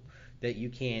reprehensible that you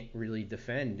can't really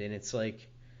defend. And it's like,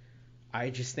 I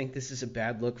just think this is a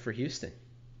bad look for Houston.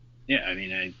 Yeah, I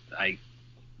mean, I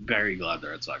very glad the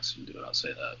Red Sox didn't do it. I'll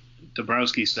say that. Devereaux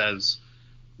says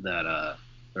that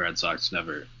the Red Sox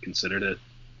never considered it.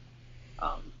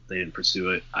 They didn't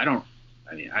pursue it. I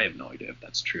have no idea if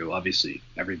that's true. Obviously,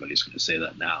 everybody's going to say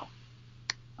that now.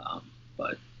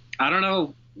 But I don't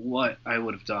know what I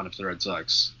would have done if the Red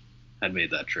Sox had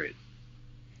made that trade.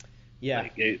 Yeah.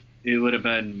 Like it would have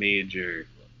been major.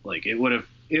 Like it would have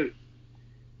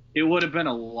been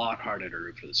a lot harder to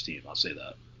root for this team. I'll say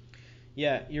that.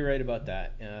 Yeah, you're right about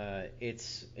that.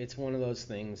 It's one of those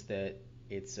things that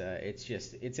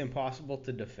it's impossible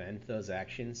to defend those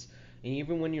actions. And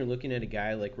even when you're looking at a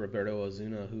guy like Roberto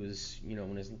Osuna, who's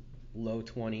in his low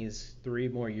 20s, 3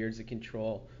 more years of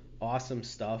control, awesome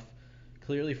stuff.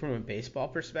 Clearly, from a baseball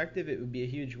perspective, it would be a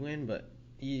huge win, but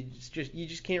you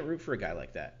just can't root for a guy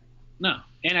like that. No,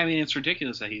 and I mean it's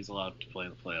ridiculous that he's allowed to play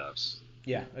in the playoffs.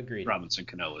 Yeah, agreed. Robinson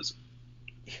Cano is.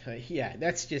 Yeah,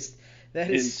 that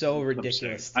is so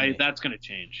ridiculous. That's going to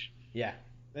change. Yeah,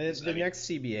 the next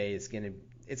CBA is going to.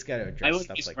 It's got to address stuff like that. I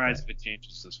wouldn't be surprised if it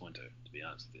changes this winter, to be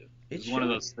honest with you. It's one of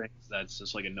those things that's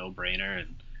just like a no-brainer,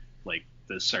 and like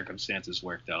the circumstances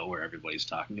worked out where everybody's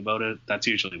talking about it. That's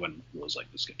usually when rules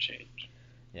like this get changed.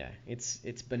 Yeah,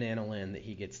 it's banana land that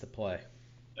he gets to play.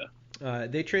 Yeah.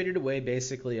 They traded away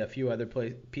basically a few other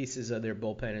pieces of their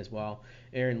bullpen as well.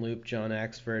 Aaron Loop, John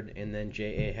Axford, and then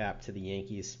J.A. Happ to the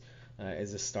Yankees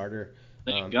as a starter.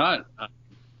 They got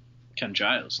Ken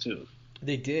Giles, too.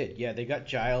 They did. Yeah, they got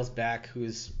Giles back,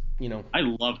 who's, I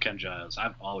love Ken Giles.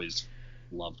 I've always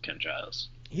loved Ken Giles.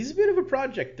 he's a bit of a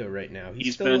project though right now. He's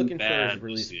He's still been looking for his bad this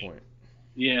release year. point.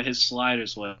 Yeah, his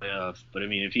slider's way off. But I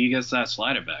mean, if he gets that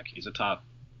slider back, he's a top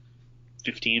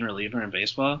 15 reliever in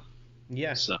baseball.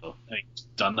 Yeah. So I mean, he's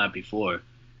done that before.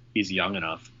 He's young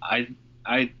enough. I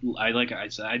like I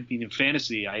said. I mean, in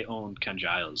fantasy, I own Ken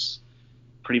Giles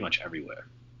pretty much everywhere,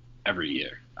 every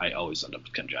year. I always end up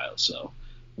with Ken Giles. So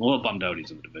I'm a little bummed out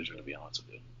he's in the division, to be honest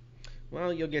with you.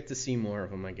 Well, you'll get to see more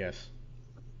of him, I guess.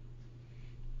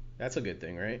 That's a good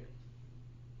thing, right?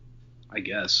 I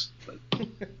guess. But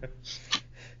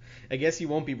I guess you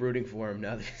won't be rooting for him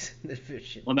now that he's in the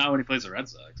division. well, now when he plays the Red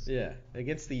Sox. Yeah,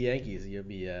 against the Yankees, you'll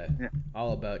be Yeah.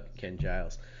 all about Ken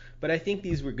Giles. But I think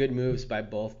these were good moves by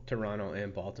both Toronto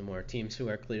and Baltimore, teams who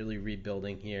are clearly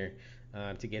rebuilding here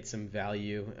to get some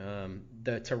value.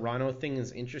 The Toronto thing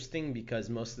is interesting because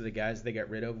most of the guys they got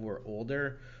rid of were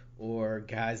older or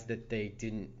guys that they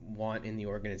didn't want in the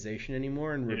organization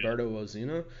anymore, and Roberto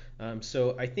Ozuna.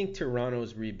 So I think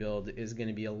Toronto's rebuild is going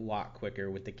to be a lot quicker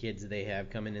with the kids they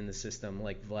have coming in the system,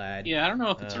 like Vlad. Yeah, I don't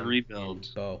know if it's a rebuild. And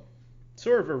Bo.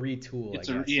 Sort of a retool, It's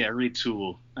I guess.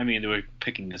 retool. I mean, they were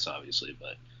picking this obviously,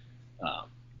 but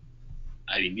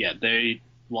I mean, yeah, they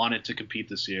wanted to compete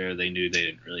this year. They knew they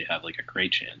didn't really have like a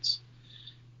great chance,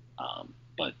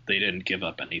 but they didn't give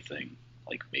up anything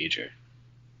like major.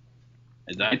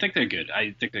 And I think they're good.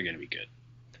 I think they're going to be good.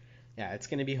 Yeah, it's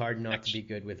going to be hard not to be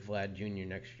good with Vlad Jr.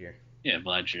 next year. Yeah,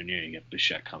 Vlad Jr. You get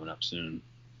Bichette coming up soon.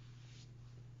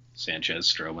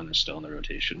 Sanchez, Stroman, they're still in the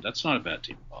rotation. That's not a bad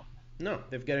team at all. No,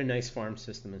 they've got a nice farm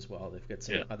system as well. They've got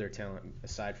some Yeah. other talent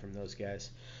aside from those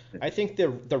guys. I think the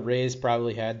Rays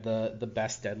probably had the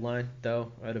best deadline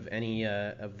though out of any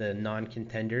of the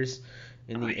non-contenders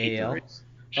in the hate the AL. Rays.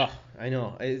 Oh, I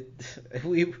know.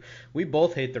 We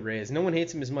both hate the Rays. No one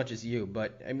hates them as much as you,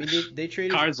 but I mean they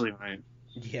traded. Cardsley, right?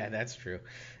 Yeah, that's true.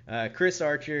 Chris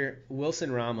Archer,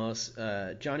 Wilson Ramos,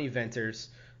 Johnny Venters,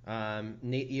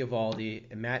 Nate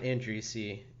Eovaldi, Matt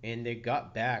Andriese, and they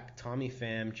got back Tommy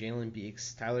Pham, Jalen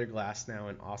Beeks, Tyler Glasnow,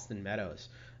 and Austin Meadows.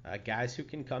 Guys who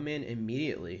can come in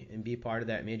immediately and be part of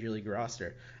that major league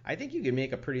roster. I think you could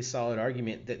make a pretty solid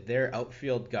argument that their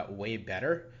outfield got way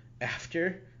better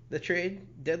after the trade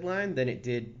deadline than it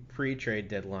did pre-trade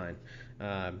deadline.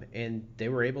 And they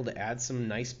were able to add some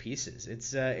nice pieces.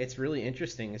 It's really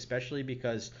interesting, especially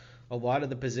because a lot of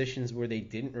the positions where they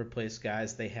didn't replace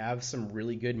guys, they have some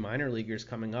really good minor leaguers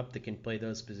coming up that can play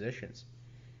those positions.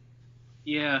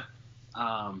 Yeah,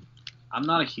 I'm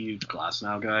not a huge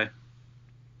Glasnow guy,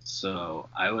 so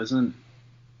I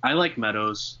like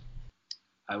Meadows.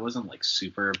 I wasn't like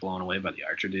super blown away by the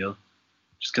Archer deal,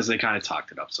 just because they kind of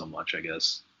talked it up so much, I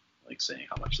guess, like saying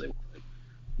how much they wanted.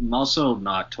 I'm also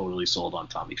not totally sold on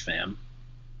Tommy Pham.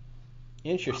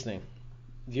 Interesting.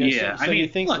 So I mean, you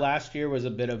think look, last year was a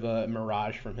bit of a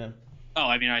mirage from him? Oh,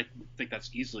 I mean, I think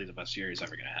that's easily the best year he's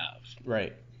ever going to have.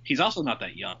 Right. He's also not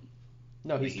that young.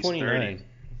 No, he's 29, 30.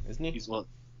 isn't he?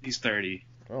 He's 30.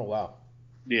 Oh, wow.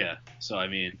 Yeah, so I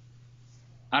mean,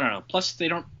 I don't know. Plus, they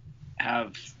don't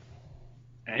have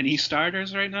any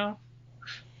starters right now.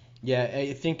 Yeah,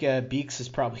 I think Beeks is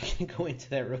probably going to go into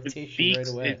that rotation right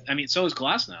away. I mean, so is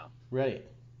Glasnow. Right.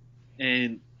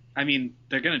 And, I mean,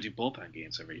 they're going to do bullpen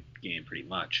games every game pretty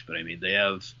much. But, I mean, they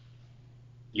have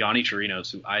Yanni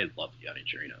Chirinos, who I love Yanni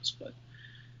Chirinos, but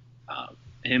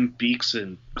him, Beeks,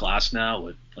 and Glasnow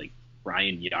with, like,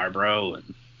 Ryan Yarbrough,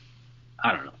 and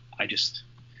I don't know.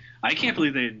 I can't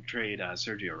believe they didn't trade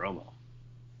Sergio Romo.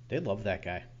 They love that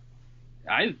guy.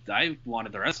 I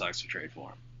wanted the Red Sox to trade for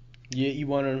him. You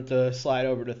want him to slide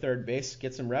over to third base,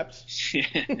 get some reps?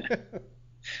 Yeah.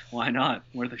 Why not?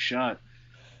 Worth a shot.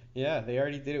 Yeah, they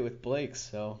already did it with Blake,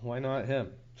 so why not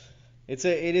him? It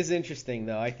is interesting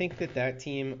though. I think that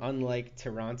team, unlike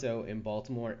Toronto and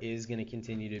Baltimore, is going to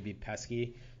continue to be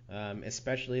pesky,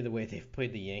 especially the way they've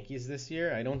played the Yankees this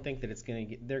year. I don't think that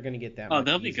they're going to get that. Oh, much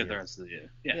they'll be easier. good the rest of the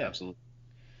year. Yeah. Absolutely.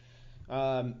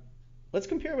 Let's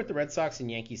compare what the Red Sox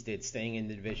and Yankees did staying in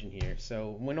the division here.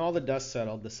 So when all the dust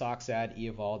settled, the Sox add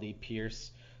Eovaldi,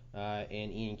 Pierce, and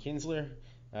Ian Kinsler.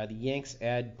 The Yanks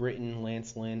add Britton,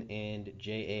 Lance Lynn, and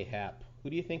J.A. Happ. Who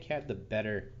do you think had the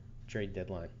better trade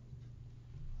deadline?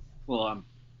 Well,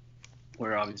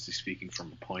 we're obviously speaking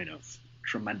from a point of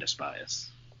tremendous bias.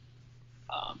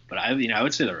 But I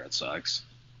would say the Red Sox.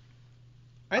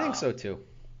 I think so too.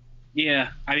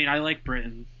 Yeah, I mean, I like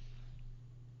Britton.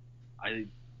 I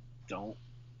don't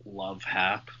love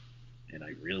Happ, and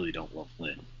I really don't love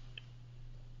Lynn.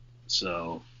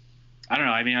 So, I don't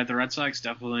know. I mean, the Red Sox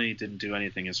definitely didn't do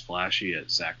anything as flashy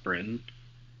as Zach Britton,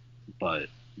 but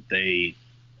they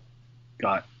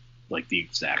got like the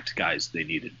exact guys they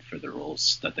needed for the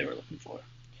roles that they were looking for.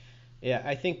 Yeah,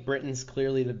 I think Britton's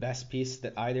clearly the best piece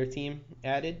that either team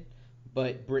added,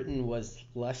 but Britton was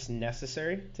less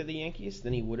necessary to the Yankees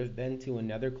than he would have been to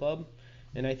another club.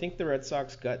 And I think the Red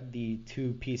Sox got the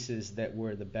two pieces that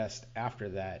were the best after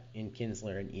that in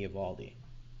Kinsler and Eovaldi.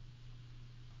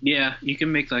 Yeah, you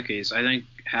can make that case. I think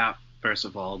Hap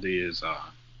versus Eovaldi is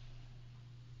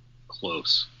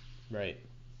close. Right.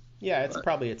 Yeah, it's But,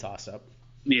 probably a toss-up.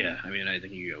 yeah, I mean, I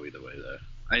think you go either way there.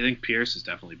 I think Pierce is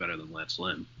definitely better than Lance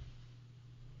Lynn.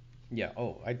 Yeah,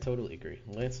 I totally agree.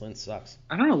 Lance Lynn sucks.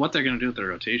 I don't know what they're going to do with their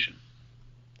rotation.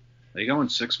 They going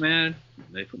 6-man?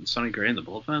 They putting Sonny Gray in the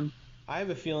bullpen? I have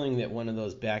a feeling that one of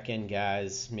those back-end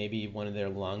guys, maybe one of their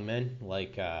long men,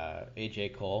 like A.J.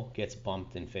 Cole, gets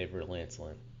bumped in favor of Lance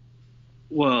Lynn.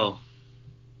 Well,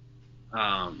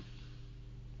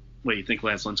 wait, you think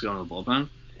Lance Lynn's going to the bullpen?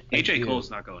 A.J.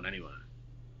 Cole's not going anywhere.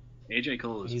 A.J.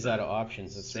 Cole is. He's out of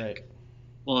options, that's sick. right.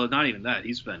 Well, not even that.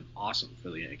 He's been awesome for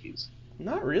the Yankees.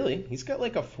 Not really. He's got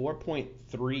like a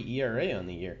 4.3 ERA on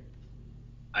the year.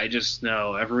 I just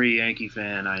know every Yankee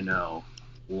fan I know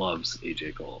loves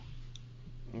A.J. Cole.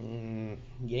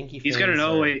 Yankee fans. He's got an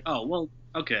 0.8. Oh, well,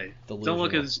 okay. Delusional. Don't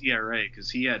look at his ERA because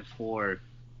he had 4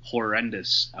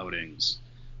 horrendous outings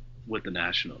with the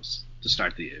Nationals to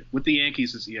start the year. With the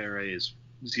Yankees, his ERA is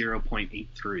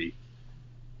 0.83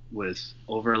 with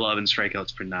over 11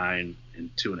 strikeouts per 9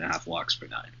 and 2.5 walks per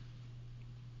 9.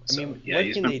 I mean, yeah,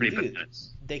 what can they do? bad.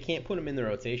 They can't put him in the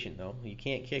rotation, though. You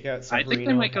can't kick out Severino, I think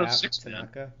they might go Hap, 6-man.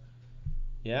 Tanaka.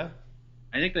 Yeah?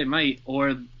 I think they might,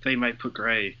 or they might put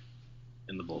Gray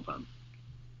in the bullpen.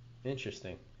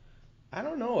 Interesting. I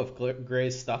don't know if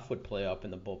Gray's stuff would play up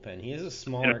in the bullpen. He is a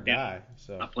smaller guy,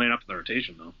 so. Not playing up in the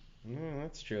rotation, though.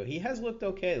 That's true. He has looked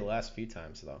okay the last few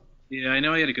times, though. Yeah, I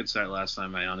know he had a good start last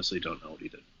time. I honestly don't know what he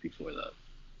did before that.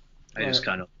 I just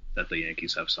kind of that the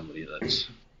Yankees have somebody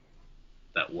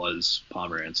that was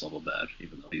Pomeranz level bad,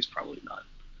 even though he's probably not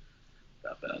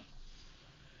that bad.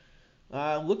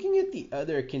 Looking at the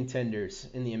other contenders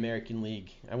in the American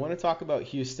League, I want to talk about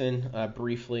Houston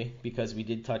briefly because we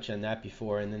did touch on that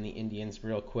before, and then the Indians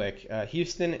real quick.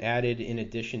 Houston added, in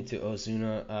addition to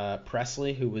Ozuna,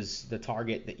 Presley, who was the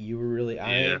target that you were really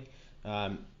eyeing.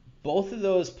 Yeah. Both of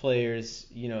those players,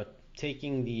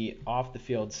 taking the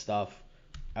off-the-field stuff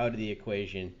out of the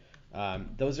equation,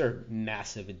 those are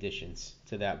massive additions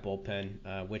to that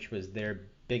bullpen, which was their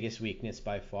biggest weakness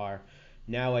by far.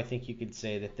 Now I think you could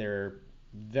say that there are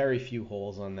very few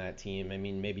holes on that team. I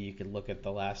mean, maybe you could look at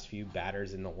the last few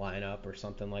batters in the lineup or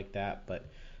something like that, but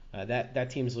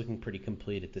that team's looking pretty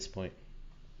complete at this point.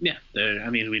 Yeah,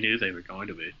 we knew they were going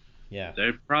to be. Yeah.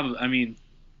 They're probably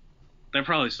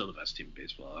still the best team in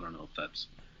baseball. I don't know if that's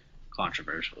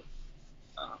controversial.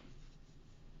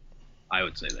 I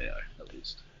would say they are, at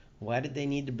least. Why did they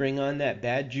need to bring on that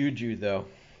bad juju, though?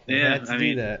 They had to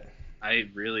do that. I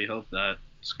really hope that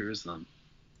screws them.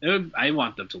 I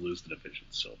want them to lose the division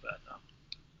so bad now.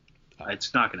 Oh.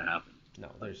 It's not going to happen. No,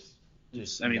 there's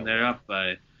just. They're up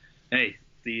by. Hey,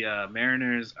 the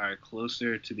Mariners are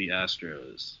closer to the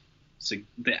Astros. So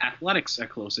the Athletics are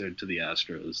closer to the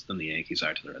Astros than the Yankees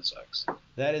are to the Red Sox.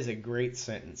 That is a great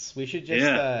sentence. We should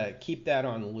just keep that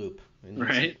on loop.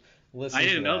 Right? I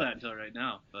didn't know that that until right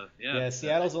now, but yeah. Yeah,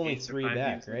 Seattle's only 3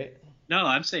 back, right? No,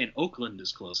 I'm saying Oakland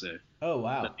is closer. Oh,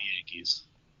 wow. Than the Yankees.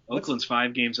 Oakland's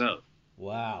 5 games out.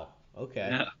 Wow. Okay.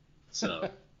 Yeah. So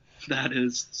that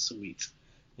is sweet.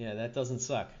 Yeah, that doesn't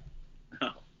suck.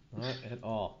 No. Not at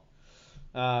all.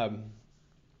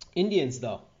 Indians,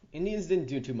 though. Indians didn't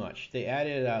do too much. They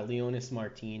added Leonis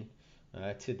Martin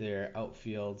to their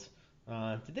outfield.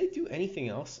 Did they do anything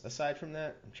else aside from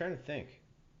that? I'm trying to think.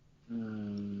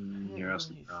 You're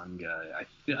asking the wrong guy.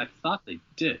 I thought they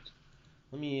did.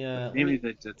 Maybe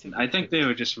they didn't. I think they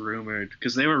were just rumored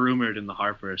because they were rumored in the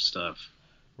Harper stuff.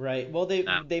 Right. Well, they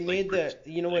made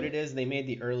what it is. They made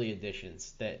the early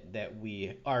additions that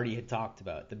we already had talked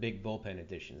about, the big bullpen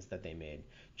additions that they made.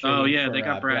 They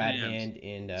got Brad Hand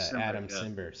and Adam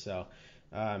Simber. So,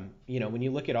 when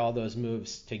you look at all those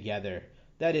moves together,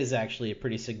 that is actually a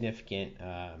pretty significant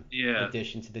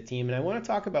addition to the team. And I want to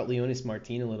talk about Leonis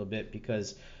Martin a little bit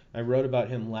because I wrote about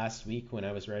him last week when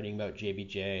I was writing about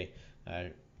JBJ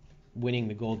winning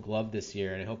the Gold Glove this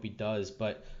year, and I hope he does.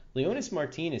 But Leonis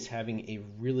Martin is having a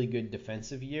really good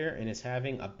defensive year and is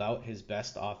having about his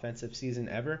best offensive season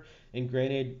ever. And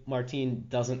granted, Martin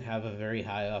doesn't have a very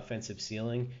high offensive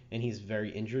ceiling, and he's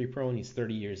very injury prone. He's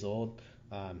 30 years old.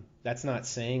 That's not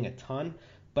saying a ton,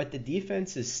 but the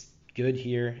defense is good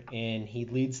here, and he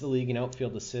leads the league in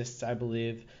outfield assists, I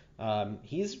believe.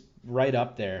 He's right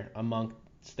up there among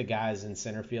it's the guys in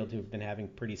center field who've been having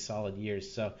pretty solid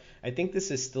years. So I think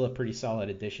this is still a pretty solid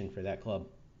addition for that club.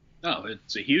 Oh,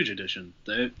 it's a huge addition.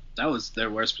 That was their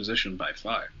worst position by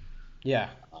far. Yeah.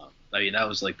 I mean, that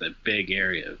was like the big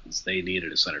area because they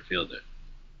needed a center fielder.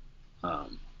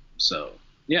 So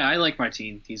yeah, I like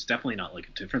Martin. He's definitely not like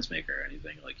a difference maker or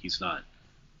anything. Like he's not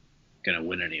gonna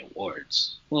win any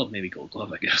awards. Well, maybe Gold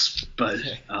Glove, I guess. But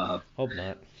hope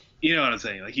not. You know what I'm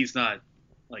saying? Like he's not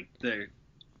like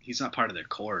he's not part of their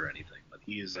core or anything. But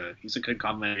he's a good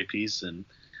complementary piece and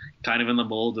kind of in the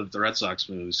mold of the Red Sox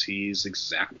moves. He's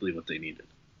exactly what they needed.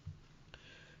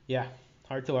 Yeah,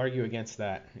 hard to argue against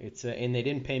that. And they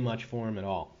didn't pay much for him at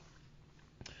all.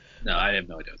 No, I have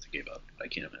no idea what they gave up. I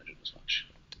can't imagine as much.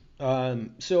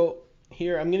 So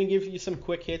here, I'm going to give you some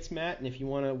quick hits, Matt, and if you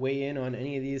want to weigh in on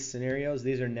any of these scenarios,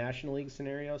 these are National League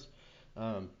scenarios.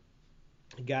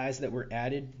 Guys that were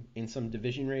added in some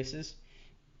division races.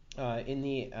 In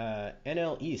the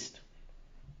NL East,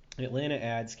 Atlanta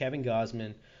adds Kevin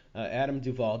Gausman, Adam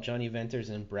Duvall, Johnny Venters,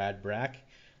 and Brad Brack.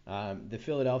 The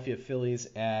Philadelphia Phillies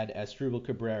add Asdrubal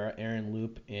Cabrera, Aaron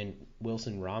Loop, and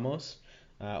Wilson Ramos.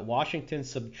 Washington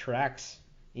subtracts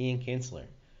Ian Kinsler.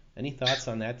 Any thoughts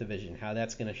on that division? How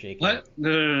that's going to shake out? What?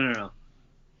 No.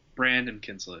 Brandon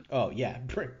Kinsler. Oh, yeah.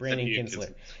 Brandon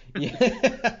Kinsler.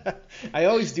 Yeah. I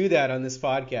always do that on this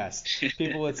podcast.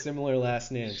 People with similar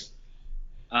last names.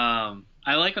 I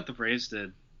like what the Braves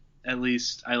did. At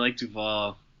least I like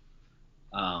Duvall.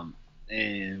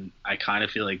 And I kind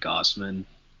of feel like Gausman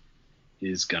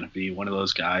is going to be one of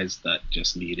those guys that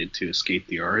just needed to escape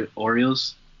the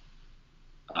Orioles.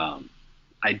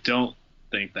 I don't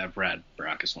think that Brad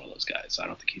Brack is one of those guys. I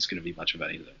don't think he's going to be much of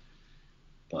anything.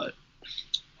 But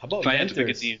how about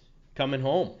Venters coming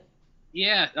home?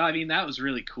 Yeah, I mean, that was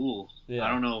really cool. Yeah. I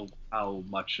don't know how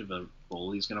much of a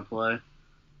role he's going to play.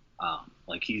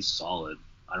 Like, he's solid.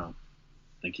 I don't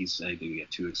think he's anything to get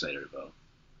too excited about.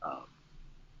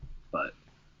 But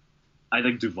I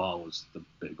think Duvall was the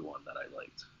big one that I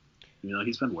liked. You know,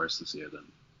 he's been worse this year than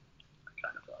I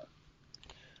kind of thought.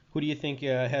 Who do you think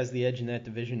has the edge in that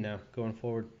division now going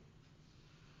forward?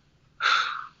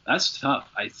 That's tough.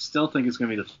 I still think it's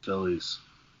going to be the Phillies.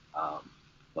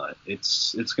 But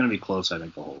it's going to be close, I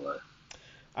think, the whole way.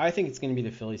 I think it's going to be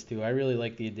the Phillies, too. I really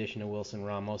like the addition of Wilson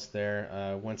Ramos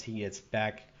there once he gets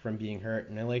back from being hurt.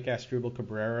 And I like Asdrubal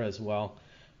Cabrera as well.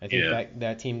 I think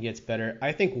that team gets better.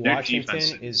 I think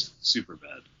Washington is super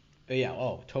bad.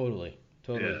 Yeah, totally.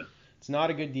 Yeah. It's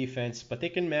not a good defense, but they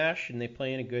can mash, and they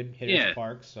play in a good hitter's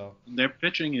park. So their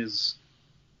pitching is,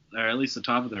 or at least the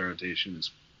top of their rotation, is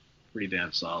pretty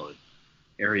damn solid.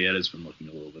 Arrieta's been looking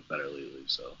a little bit better lately,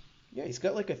 so. Yeah, he's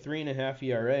got like a 3.5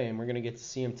 ERA, and we're gonna get to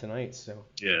see him tonight. So.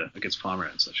 Yeah, against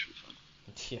Pomeranz, that should be fun.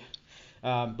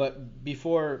 Yeah. But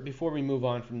before we move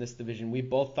on from this division, we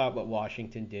both thought what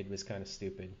Washington did was kind of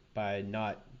stupid by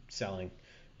not selling.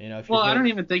 You know, I don't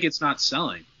even think it's not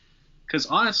selling, because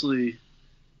honestly,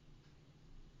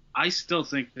 I still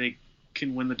think they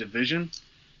can win the division.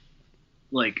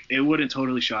 Like, it wouldn't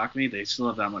totally shock me. They still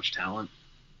have that much talent,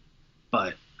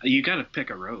 but you got to pick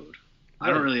a road. Right.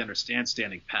 I don't really understand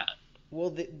standing pat. Well,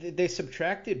 they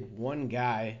subtracted one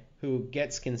guy who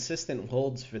gets consistent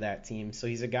holds for that team. So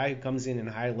he's a guy who comes in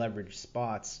high leverage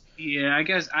spots. Yeah, I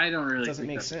guess I don't really doesn't think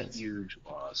make that's sense. A huge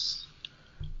loss.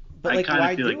 But like,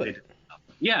 why do it?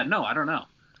 Yeah, no, I don't know.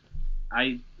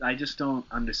 I just don't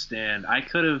understand. I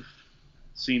could have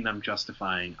seen them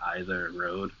justifying either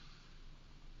road,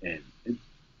 and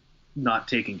not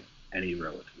taking any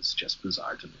road is just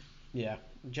bizarre to me. Yeah,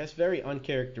 just very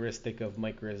uncharacteristic of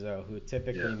Mike Rizzo, who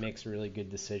typically makes really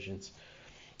good decisions.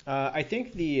 I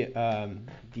think the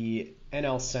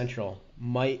NL Central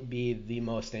might be the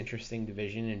most interesting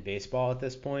division in baseball at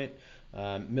this point.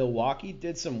 Milwaukee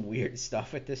did some weird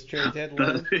stuff at this trade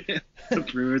deadline. The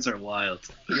Brewers are wild.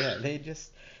 Yeah,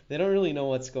 they don't really know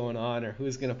what's going on or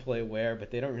who's going to play where,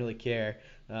 but they don't really care.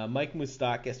 Mike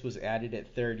Moustakas was added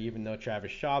at third, even though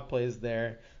Travis Shaw plays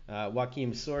there.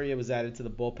 Joaquim Soria was added to the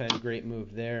bullpen. Great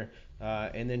move there.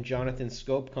 And then Jonathan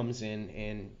Scope comes in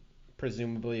and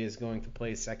presumably is going to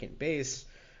play second base.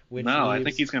 I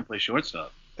think he's going to play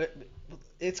shortstop.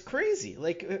 It's crazy.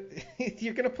 Like,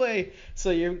 you're going to play,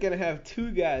 so you're going to have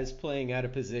two guys playing out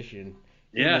of position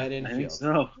in that infield. I think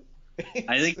so.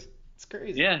 I think it's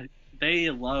crazy. Yeah, they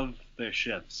love their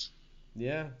shifts.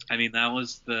 Yeah. I mean, that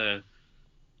was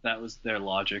their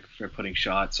logic for putting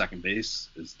Shaw at second base,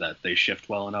 is that they shift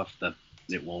well enough that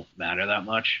it won't matter that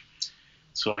much.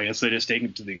 So I guess they just take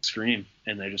it to the extreme,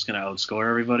 and they're just going to outscore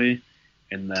everybody.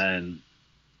 And then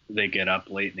they get up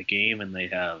late in the game, and they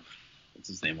have, what's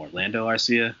his name, Orlando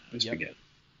Arcia? I just forget.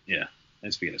 Yeah, I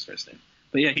just forget his first name.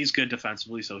 But yeah, he's good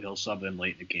defensively, so he'll sub in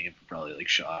late in the game for probably like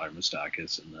Shaw or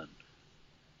Moustakas, and then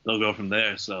they'll go from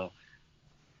there. So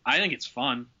I think it's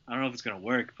fun. I don't know if it's gonna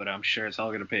work, but I'm sure it's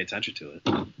all gonna pay attention to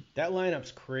it. That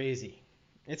lineup's crazy.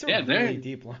 It's a Yeah, really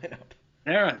deep lineup.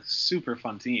 They're a super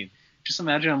fun team. Just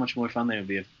imagine how much more fun they would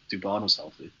be if Dubon was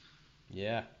healthy.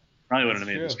 Yeah. Probably wouldn't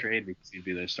have made this trade because he'd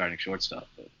be their starting shortstop.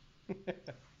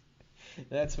 But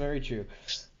that's very true.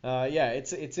 Yeah,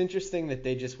 it's interesting that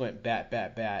they just went bat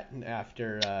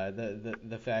after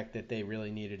the fact that they really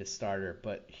needed a starter.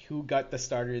 But who got the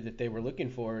starter that they were looking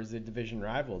for is the division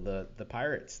rival, the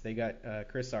Pirates. They got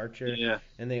Chris Archer,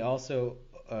 and they also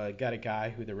got a guy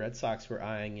who the Red Sox were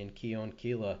eyeing in Keon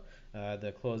Keela,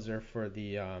 the closer for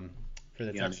the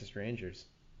Texas Rangers.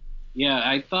 Yeah,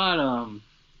 I thought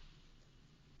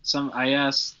I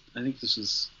asked. I think this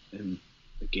was in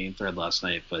the game thread last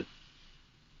night, but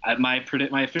my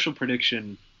official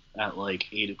prediction at like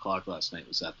 8:00 last night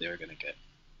was that the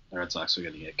Red Sox were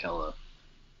gonna get Kela.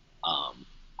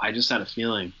 I just had a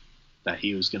feeling that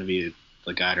he was gonna be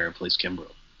the guy to replace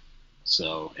Kimbrough.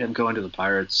 So him going to the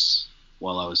Pirates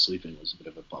while I was sleeping was a bit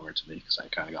of a bummer to me because I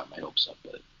kind of got my hopes up.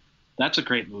 But that's a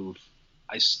great move.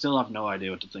 I still have no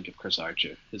idea what to think of Chris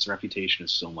Archer. His reputation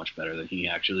is so much better than he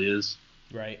actually is.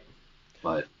 Right.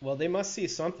 But well, they must see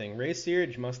something. Ray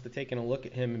Searage must have taken a look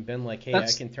at him and been like, "Hey, I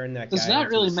can turn that guy." Does that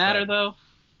really matter though?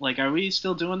 Like, are we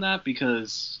still doing that?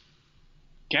 Because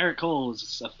Garrett Cole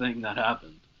is a thing that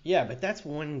happened. Yeah, but that's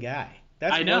one guy.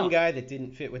 That's one guy that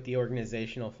didn't fit with the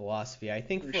organizational philosophy. I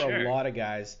think for a lot of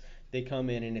guys, they come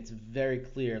in and it's very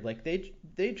clear. Like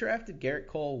they drafted Garrett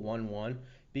Cole 1-1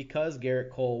 because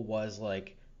Garrett Cole was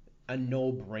like a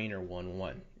no-brainer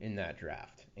 1-1 in that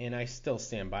draft. And I still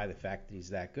stand by the fact that he's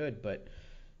that good, but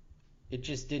it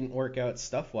just didn't work out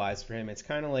stuff-wise for him. It's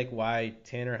kind of like why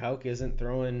Tanner Houck isn't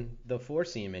throwing the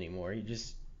four-seam anymore. He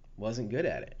just wasn't good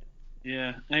at it.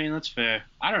 Yeah, I mean, that's fair.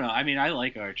 I don't know. I mean, I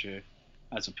like Archer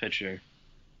as a pitcher,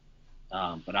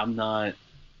 but I'm not.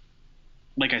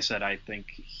 Like I said, I think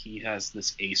he has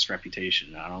this ace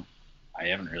reputation. I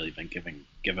haven't really been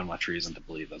given much reason to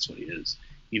believe that's what he is.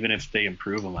 Even if they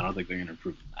improve him, I don't think they're going to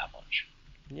improve him that much.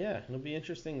 Yeah, it'll be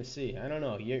interesting to see. I don't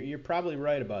know. You're probably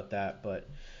right about that, but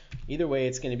either way,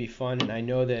 it's going to be fun. And I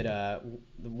know that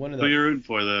one of the. Who you're rooting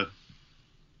for, though?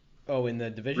 Oh, in the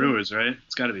division? Brewers, right?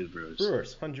 It's got to be the Brewers.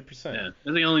 Brewers, 100%. Yeah,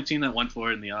 they're the only team that went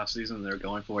for it in the offseason. They're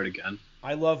going for it again.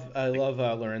 I love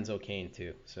Lorenzo Cain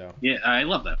too. So. Yeah, I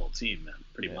love that whole team, man.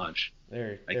 Pretty much.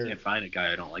 I can't find a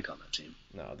guy I don't like on that team.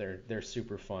 No, they're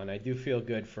super fun. I do feel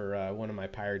good for one of my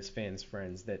Pirates fans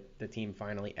friends that the team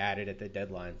finally added at the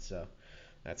deadline. So.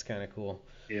 That's kind of cool.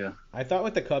 Yeah. I thought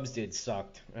what the Cubs did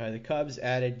sucked. The Cubs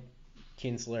added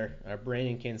Kinsler,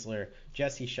 Brandon Kinsler,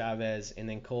 Jesse Chavez, and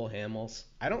then Cole Hamels.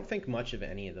 I don't think much of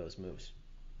any of those moves,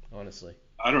 honestly.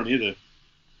 I don't either.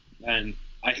 And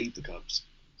I hate the Cubs.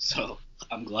 So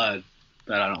I'm glad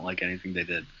that I don't like anything they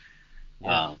did.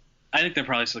 Yeah. I think they're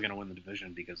probably still going to win the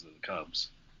division because of the Cubs.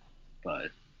 But,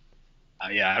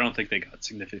 I don't think they got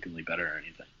significantly better or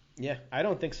anything. Yeah, I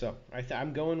don't think so.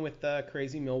 I'm going with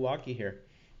crazy Milwaukee here.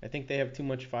 I think they have too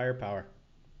much firepower.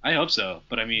 I hope so,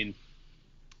 but I mean,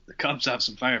 the Cubs have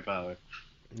some firepower.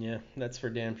 Yeah, that's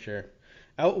for damn sure.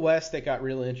 Out west, it got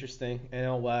really interesting.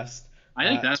 NL West. I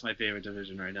think that's my favorite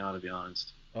division right now, to be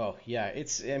honest. Oh yeah,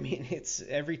 it's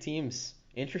every team's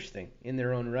interesting in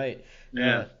their own right.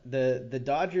 Yeah. The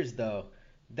Dodgers though,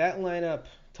 that lineup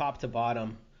top to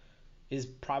bottom is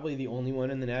probably the only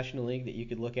one in the National League that you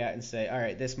could look at and say, all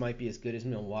right, this might be as good as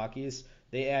Milwaukee's.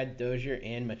 They add Dozier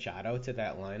and Machado to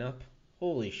that lineup.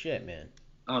 Holy shit, man.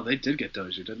 Oh, they did get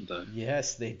Dozier, didn't they?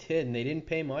 Yes, they did, and they didn't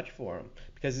pay much for him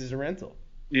because he's a rental.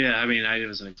 Yeah, I mean, I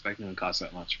wasn't expecting him to cost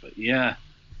that much, but yeah,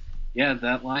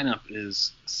 that lineup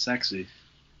is sexy.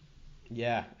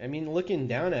 Yeah, I mean, looking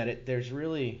down at it, there's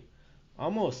really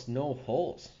almost no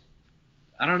holes.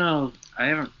 I don't know. I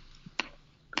haven't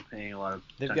been paying a lot of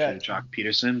attention to Jock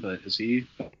Peterson, but is he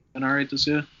been all right this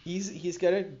year? He's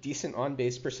got a decent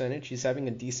on-base percentage. He's having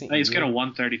a decent He's got a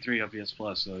 133 OPS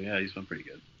plus, so yeah, he's been pretty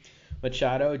good.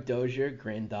 Machado, Dozier,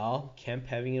 Grandal, Kemp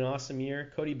having an awesome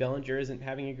year. Cody Bellinger isn't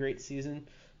having a great season.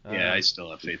 Yeah, I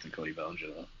still have faith in Cody Bellinger,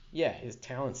 though. Yeah, his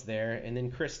talent's there. And then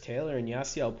Chris Taylor and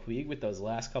Yasiel Puig with those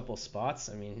last couple spots.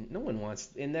 I mean, no one wants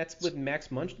 – and that's with Max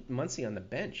Muncy on the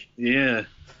bench. Yeah.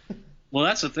 Well,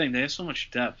 that's the thing. They have so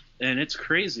much depth. And it's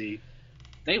crazy.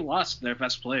 They lost their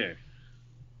best player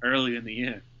early in the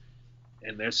year.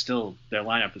 And their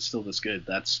lineup is still this good.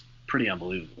 That's pretty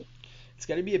unbelievable. It's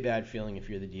got to be a bad feeling if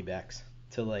you're the D-backs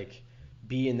to,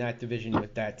 be in that division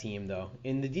with that team, though.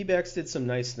 And the D-backs did some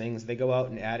nice things. They go out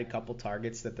and add a couple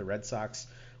targets that the Red Sox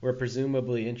were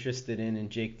presumably interested in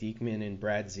Jake Diekman and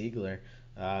Brad Ziegler.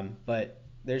 But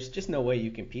there's just no way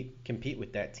you compete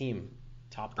with that team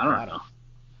top to I don't bottom. know.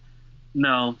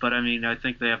 No, but I mean, I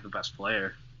think they have the best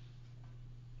player.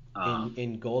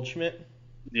 In Goldschmidt?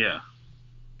 Yeah.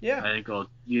 Yeah. I think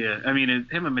I mean,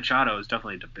 him and Machado is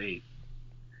definitely a debate.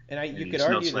 And you could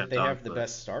argue that they have the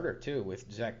best starter, too, with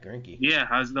Zach Greinke. Yeah,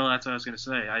 that's what I was going to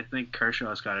say. I think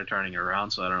Kershaw's kind of turning it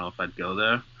around, so I don't know if I'd go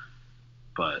there.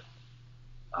 But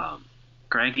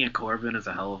Greinke and Corbin is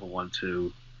a hell of a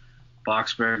 1-2.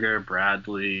 Boxberger,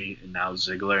 Bradley, and now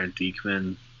Ziegler and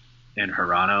Diekman and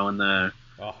Hirano in there.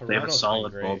 Oh, they have a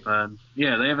solid bullpen.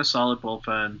 Yeah, they have a solid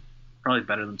bullpen. Probably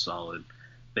better than solid.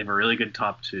 They have a really good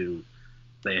top two.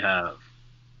 They don't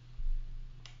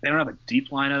have a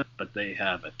deep lineup, but they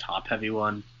have a top-heavy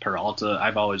one. Peralta,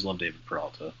 I've always loved David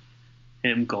Peralta.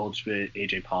 Him, Goldschmidt,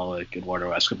 AJ Pollock,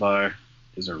 Eduardo Escobar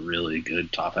is a really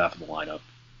good top half of the lineup.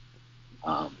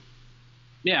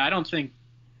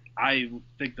 I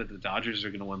think that the Dodgers are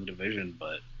going to win the division,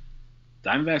 but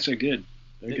Diamondbacks are good.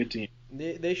 They're a good team.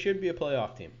 They should be a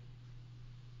playoff team.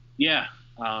 Yeah,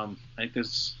 I think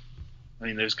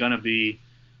there's going to be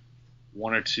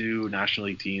one or two National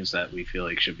League teams that we feel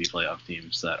like should be playoff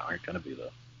teams that aren't going to be,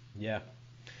 though. Yeah.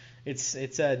 It's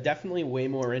definitely way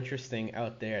more interesting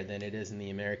out there than it is in the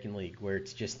American League, where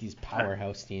it's just these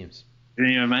powerhouse teams. You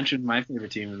didn't even mention my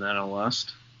favorite team in the NL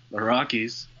West, the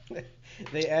Rockies.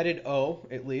 They added O,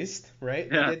 at least, right?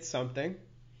 Yeah. They did something.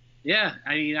 Yeah,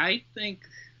 I mean,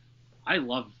 I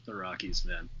love the Rockies,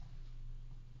 man.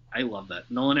 I love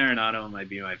that. Nolan Arenado might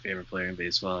be my favorite player in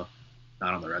baseball,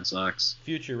 not on the Red Sox.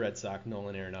 Future Red Sox,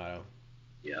 Nolan Arenado.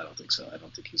 Yeah, I don't think so. I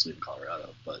don't think he's leaving Colorado.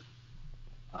 But,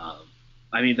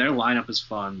 I mean, their lineup is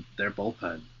fun. Their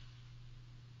bullpen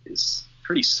is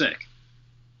pretty sick.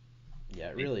 Yeah,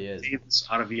 it really is. It's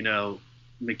Ottavino,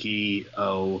 McGee,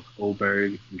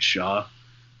 Oberg, and Shaw.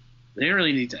 They don't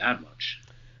really need to add much.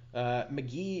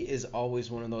 McGee is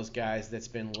always one of those guys that's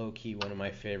been low-key one of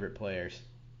my favorite players.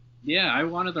 Yeah, I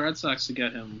wanted the Red Sox to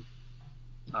get him.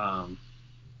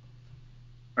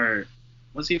 Or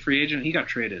was he a free agent? He got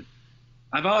traded.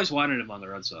 I've always wanted him on the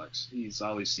Red Sox. He's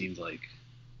always seemed like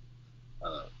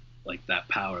that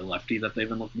power lefty that they've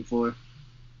been looking for.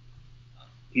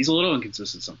 He's a little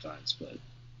inconsistent sometimes, but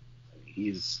I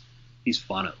mean, he's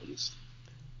fun at least.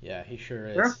 Yeah, he sure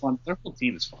is. They're fun. Their whole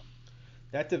team is fun.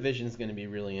 That division is going to be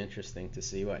really interesting to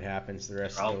see what happens the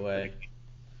rest of the way.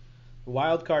 The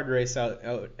wild card race out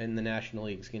in the National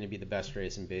League is going to be the best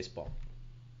race in baseball.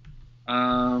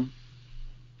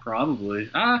 Probably.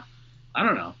 I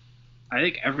don't know. I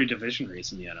think every division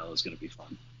race in the NL is going to be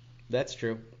fun. That's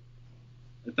true.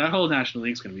 That whole National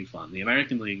League is going to be fun. The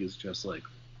American League is just like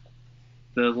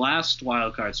the last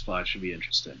wild card spot should be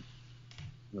interesting.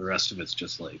 The rest of it's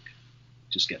just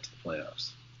get to the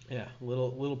playoffs. Yeah, a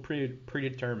little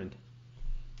predetermined.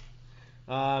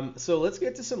 So let's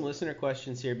get to some listener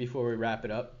questions here before we wrap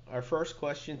it up. Our first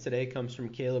question today comes from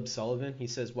Caleb Sullivan. He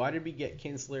says, why did we get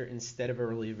Kinsler instead of a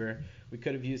reliever? We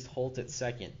could have used Holt at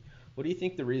second. What do you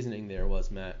think the reasoning there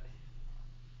was, Matt?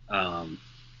 I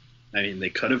mean, they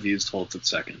could have used Holt at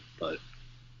second, but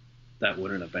that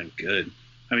wouldn't have been good.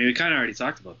 I mean, we kind of already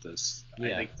talked about this.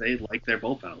 Yeah. I think they like their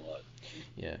bullpen a lot.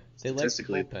 Yeah, they like the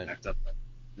bullpen. Backed up.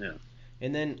 Yeah.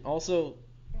 And then also,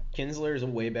 Kinsler is a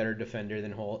way better defender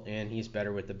than Holt, and he's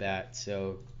better with the bat,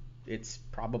 so it's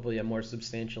probably a more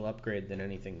substantial upgrade than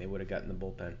anything they would have got in the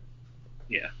bullpen.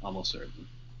 Yeah, almost certainly.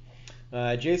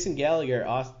 Jason Gallagher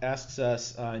asks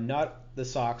us, not the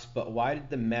Sox, but why did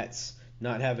the Mets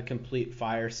not have a complete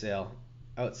fire sale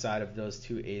outside of those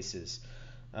two aces?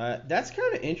 That's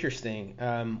kind of interesting.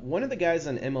 One of the guys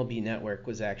on MLB Network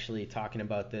was actually talking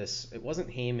about this. It wasn't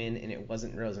Heyman and it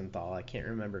wasn't Rosenthal. I can't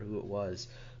remember who it was,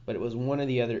 but it was one of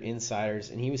the other insiders,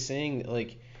 and he was saying,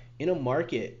 like, in a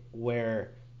market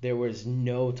where there was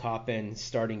no top-end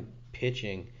starting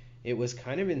pitching, it was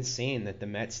kind of insane that the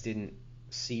Mets didn't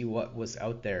see what was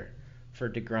out there for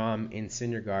DeGrom and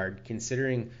Syndergaard,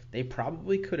 considering they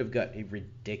probably could have got a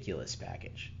ridiculous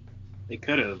package. They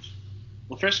could have.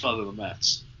 Well, first of all, they're the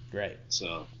Mets. Right.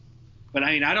 So, but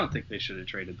I mean, I don't think they should have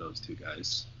traded those two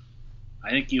guys.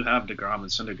 I think you have DeGrom and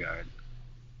Syndergaard.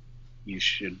 You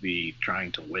should be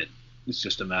trying to win. It's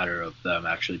just a matter of them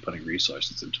actually putting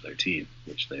resources into their team,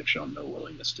 which they have shown no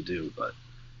willingness to do. But,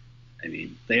 I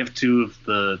mean, they have two of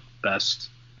the best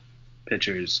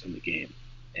pitchers in the game,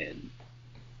 and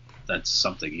that's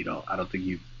something I don't think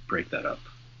you break that up.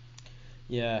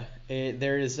 Yeah,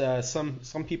 there is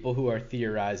some people who are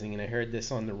theorizing, and I heard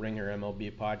this on the Ringer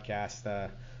MLB podcast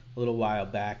a little while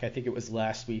back. I think it was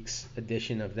last week's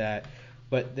edition of that.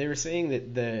 But they were saying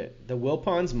that the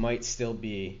Wilpons might still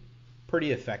be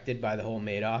pretty affected by the whole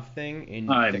Madoff thing, and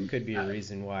that could be a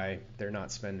reason why they're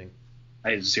not spending.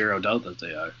 I have zero doubt that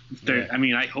they are. Yeah. I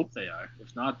mean, I hope they are.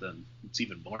 If not, then it's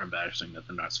even more embarrassing that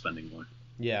they're not spending more.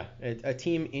 Yeah, a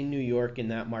team in New York in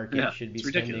that market should be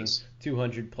spending ridiculous.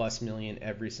 $200+ million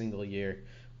every single year.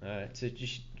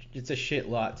 It's a shit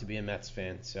lot to be a Mets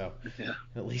fan, so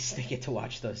at least they get to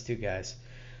watch those two guys.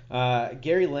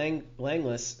 Gary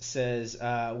Langless says,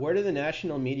 where do the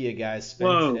national media guys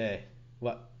spend today?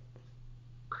 What?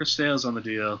 Chris Sale's on the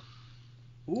deal.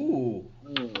 Ooh.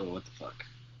 Oh, what the fuck?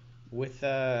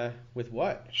 With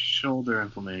what? Shoulder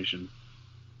inflammation.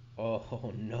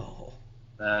 Oh no.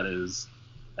 That is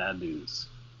bad news.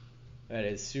 That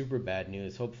is super bad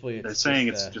news. Hopefully they're saying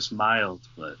it's just mild,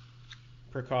 but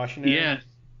precautionary.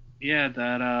 Yeah.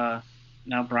 That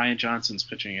now Brian Johnson's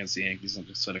pitching against the Yankees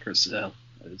instead of Chris Sale.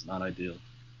 That is not ideal.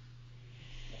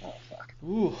 Oh fuck.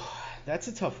 Ooh, that's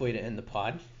a tough way to end the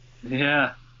pod.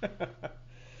 Yeah.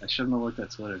 I shouldn't have looked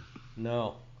at Twitter.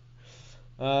 No.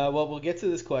 Well, we'll get to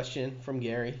this question from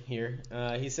Gary here.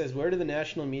 He says, where do the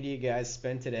national media guys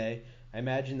spend today? I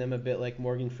imagine them a bit like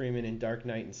Morgan Freeman in Dark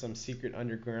Knight in some secret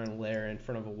underground lair in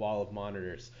front of a wall of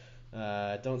monitors.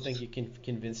 Don't think you can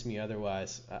convince me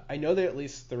otherwise. I know that at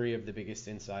least 3 of the biggest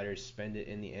insiders spend it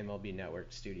in the MLB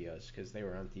Network studios because they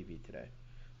were on TV today.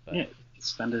 But... yeah,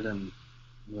 spend it in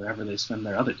wherever they spend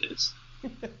their other days.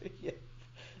 Yeah,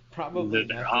 probably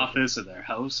their office or their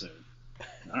house, or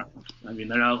I don't know. I mean,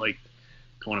 they're not like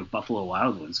going to Buffalo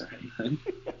Wild Wings or anything.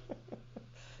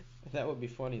 That would be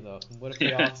funny though. What if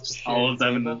they all of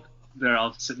them they're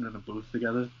all sitting in a booth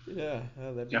together? Yeah,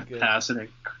 that'd be Jeff good. Passan,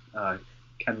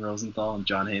 Ken Rosenthal, and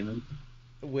John Heyman.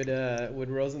 Would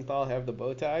Rosenthal have the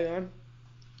bow tie on?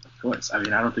 Of course. I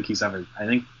mean, I don't think he's ever. I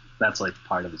think that's like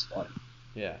part of his play.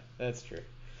 Yeah, that's true.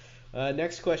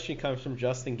 Next question comes from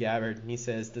Justin Gabbard, and he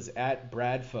says, does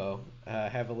 @Bradfo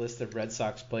have a list of Red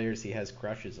Sox players he has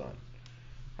crushes on?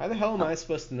 How the hell am I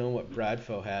supposed to know what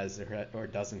Bradfo has or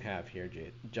doesn't have here,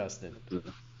 Justin?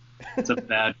 It's a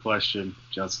bad question,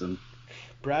 Justin.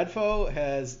 Bradfo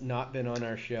has not been on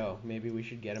our show. Maybe we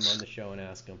should get him on the show and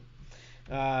ask him.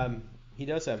 He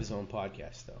does have his own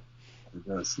podcast, though. It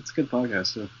does. It's a good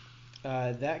podcast, too.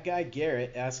 That guy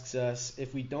Garrett asks us,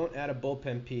 if we don't add a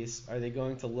bullpen piece, are they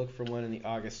going to look for one in the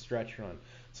August stretch run?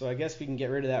 So I guess we can get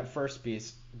rid of that first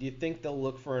piece. Do you think they'll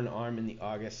look for an arm in the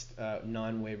August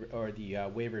non-waiver or the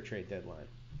waiver trade deadline?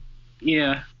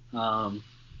 Yeah. They're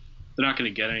not going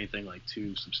to get anything like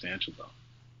too substantial, though.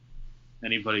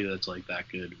 Anybody that's like that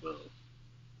good will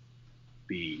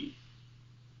be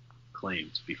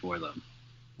claimed before them.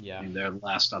 Yeah. I mean, they're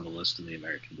last on the list in the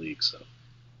American League, so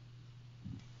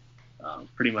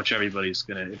pretty much everybody's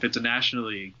going to, if it's a National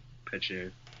League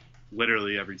pitcher,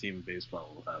 literally every team in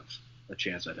baseball will have a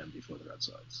chance at him before the Red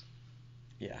Sox.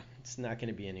 Yeah, it's not going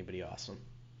to be anybody awesome.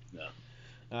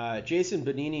 No. Jason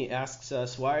Bonini asks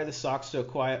us, why are the Sox so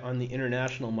quiet on the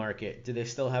international market? Do they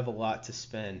still have a lot to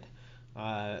spend?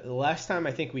 The last time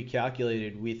I think we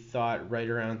calculated, we thought right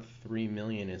around $3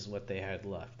 million is what they had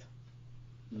left.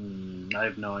 I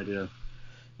have no idea.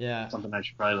 Yeah. Something I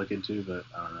should probably look into, but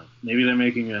I don't know. Maybe they're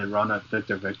making a run at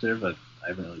Victor, but I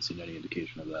haven't really seen any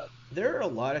indication of that. There are a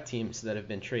lot of teams that have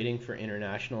been trading for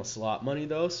international slot money,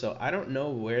 though, so I don't know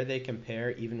where they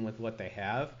compare, even with what they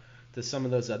have, to some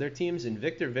of those other teams. And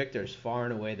Victor is far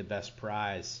and away the best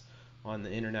prize on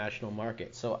the international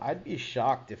market. So I'd be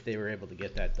shocked if they were able to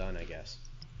get that done, I guess.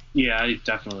 Yeah, I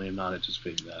definitely am not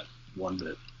anticipating that one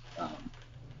bit.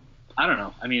 I don't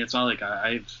know. I mean, it's not like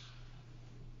I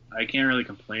can't really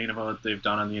complain about what they've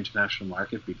done on the international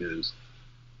market because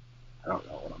I don't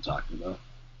know what I'm talking about.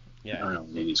 Yeah. I don't know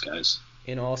any of these guys.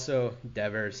 And also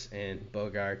Devers and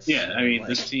Bogarts. Yeah, I mean,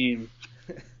 this team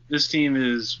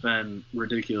has been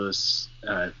ridiculous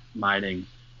at mining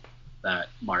that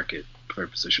market for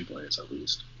position players, at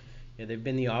least. Yeah, they've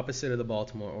been the opposite of the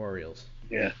Baltimore Orioles.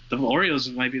 Yeah, the Orioles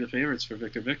might be the favorites for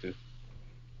Victor.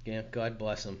 Yeah, God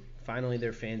bless them. Finally,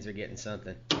 their fans are getting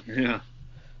something. Yeah.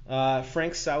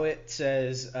 Frank Sowit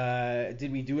says,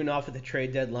 did we do enough at the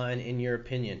trade deadline in your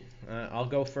opinion? I'll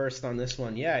go first on this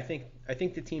one. Yeah, I think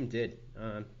the team did.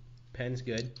 Penn's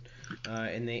good,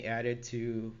 and they added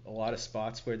to a lot of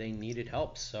spots where they needed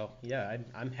help. So, yeah,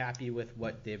 I'm happy with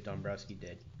what Dave Dombrowski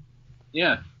did.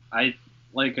 Yeah, I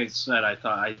thought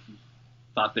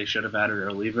they should have added a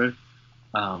reliever,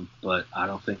 but I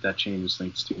don't think that changes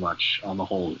things too much. On the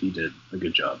whole, he did a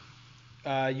good job.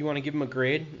 You want to give him a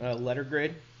grade, a letter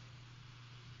grade?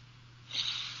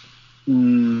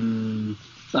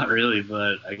 Not really,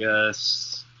 but I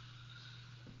guess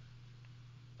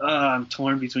I'm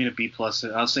torn between a B plus.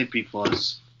 I'll say B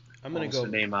plus. I'm gonna Almost go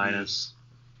an A B. minus.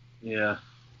 Yeah.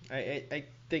 I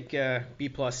think B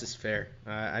plus is fair.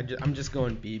 I'm just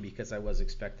going B because I was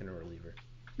expecting a reliever.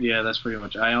 Yeah, that's pretty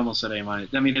much. I almost said A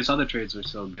minus. I mean, his other trades were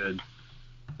so good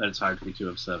that it's hard to be too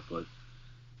upset. But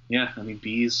yeah, I mean,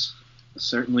 B's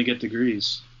certainly get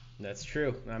degrees. That's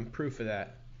true. I'm proof of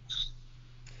that.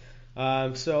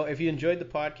 So if you enjoyed the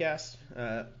podcast,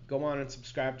 go on and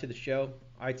subscribe to the show,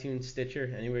 iTunes,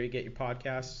 Stitcher, anywhere you get your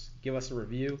podcasts. Give us a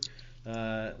review.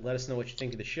 Let us know what you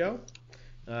think of the show.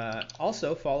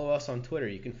 Also, follow us on Twitter.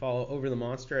 You can follow Over the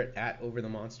Monster at Over the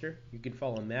Monster. You can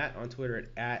follow Matt on Twitter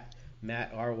at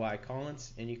Matt R.Y.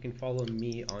 Collins. And you can follow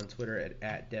me on Twitter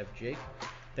at DevJake.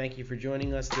 Thank you for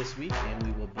joining us this week, and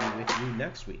we will be with you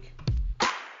next week.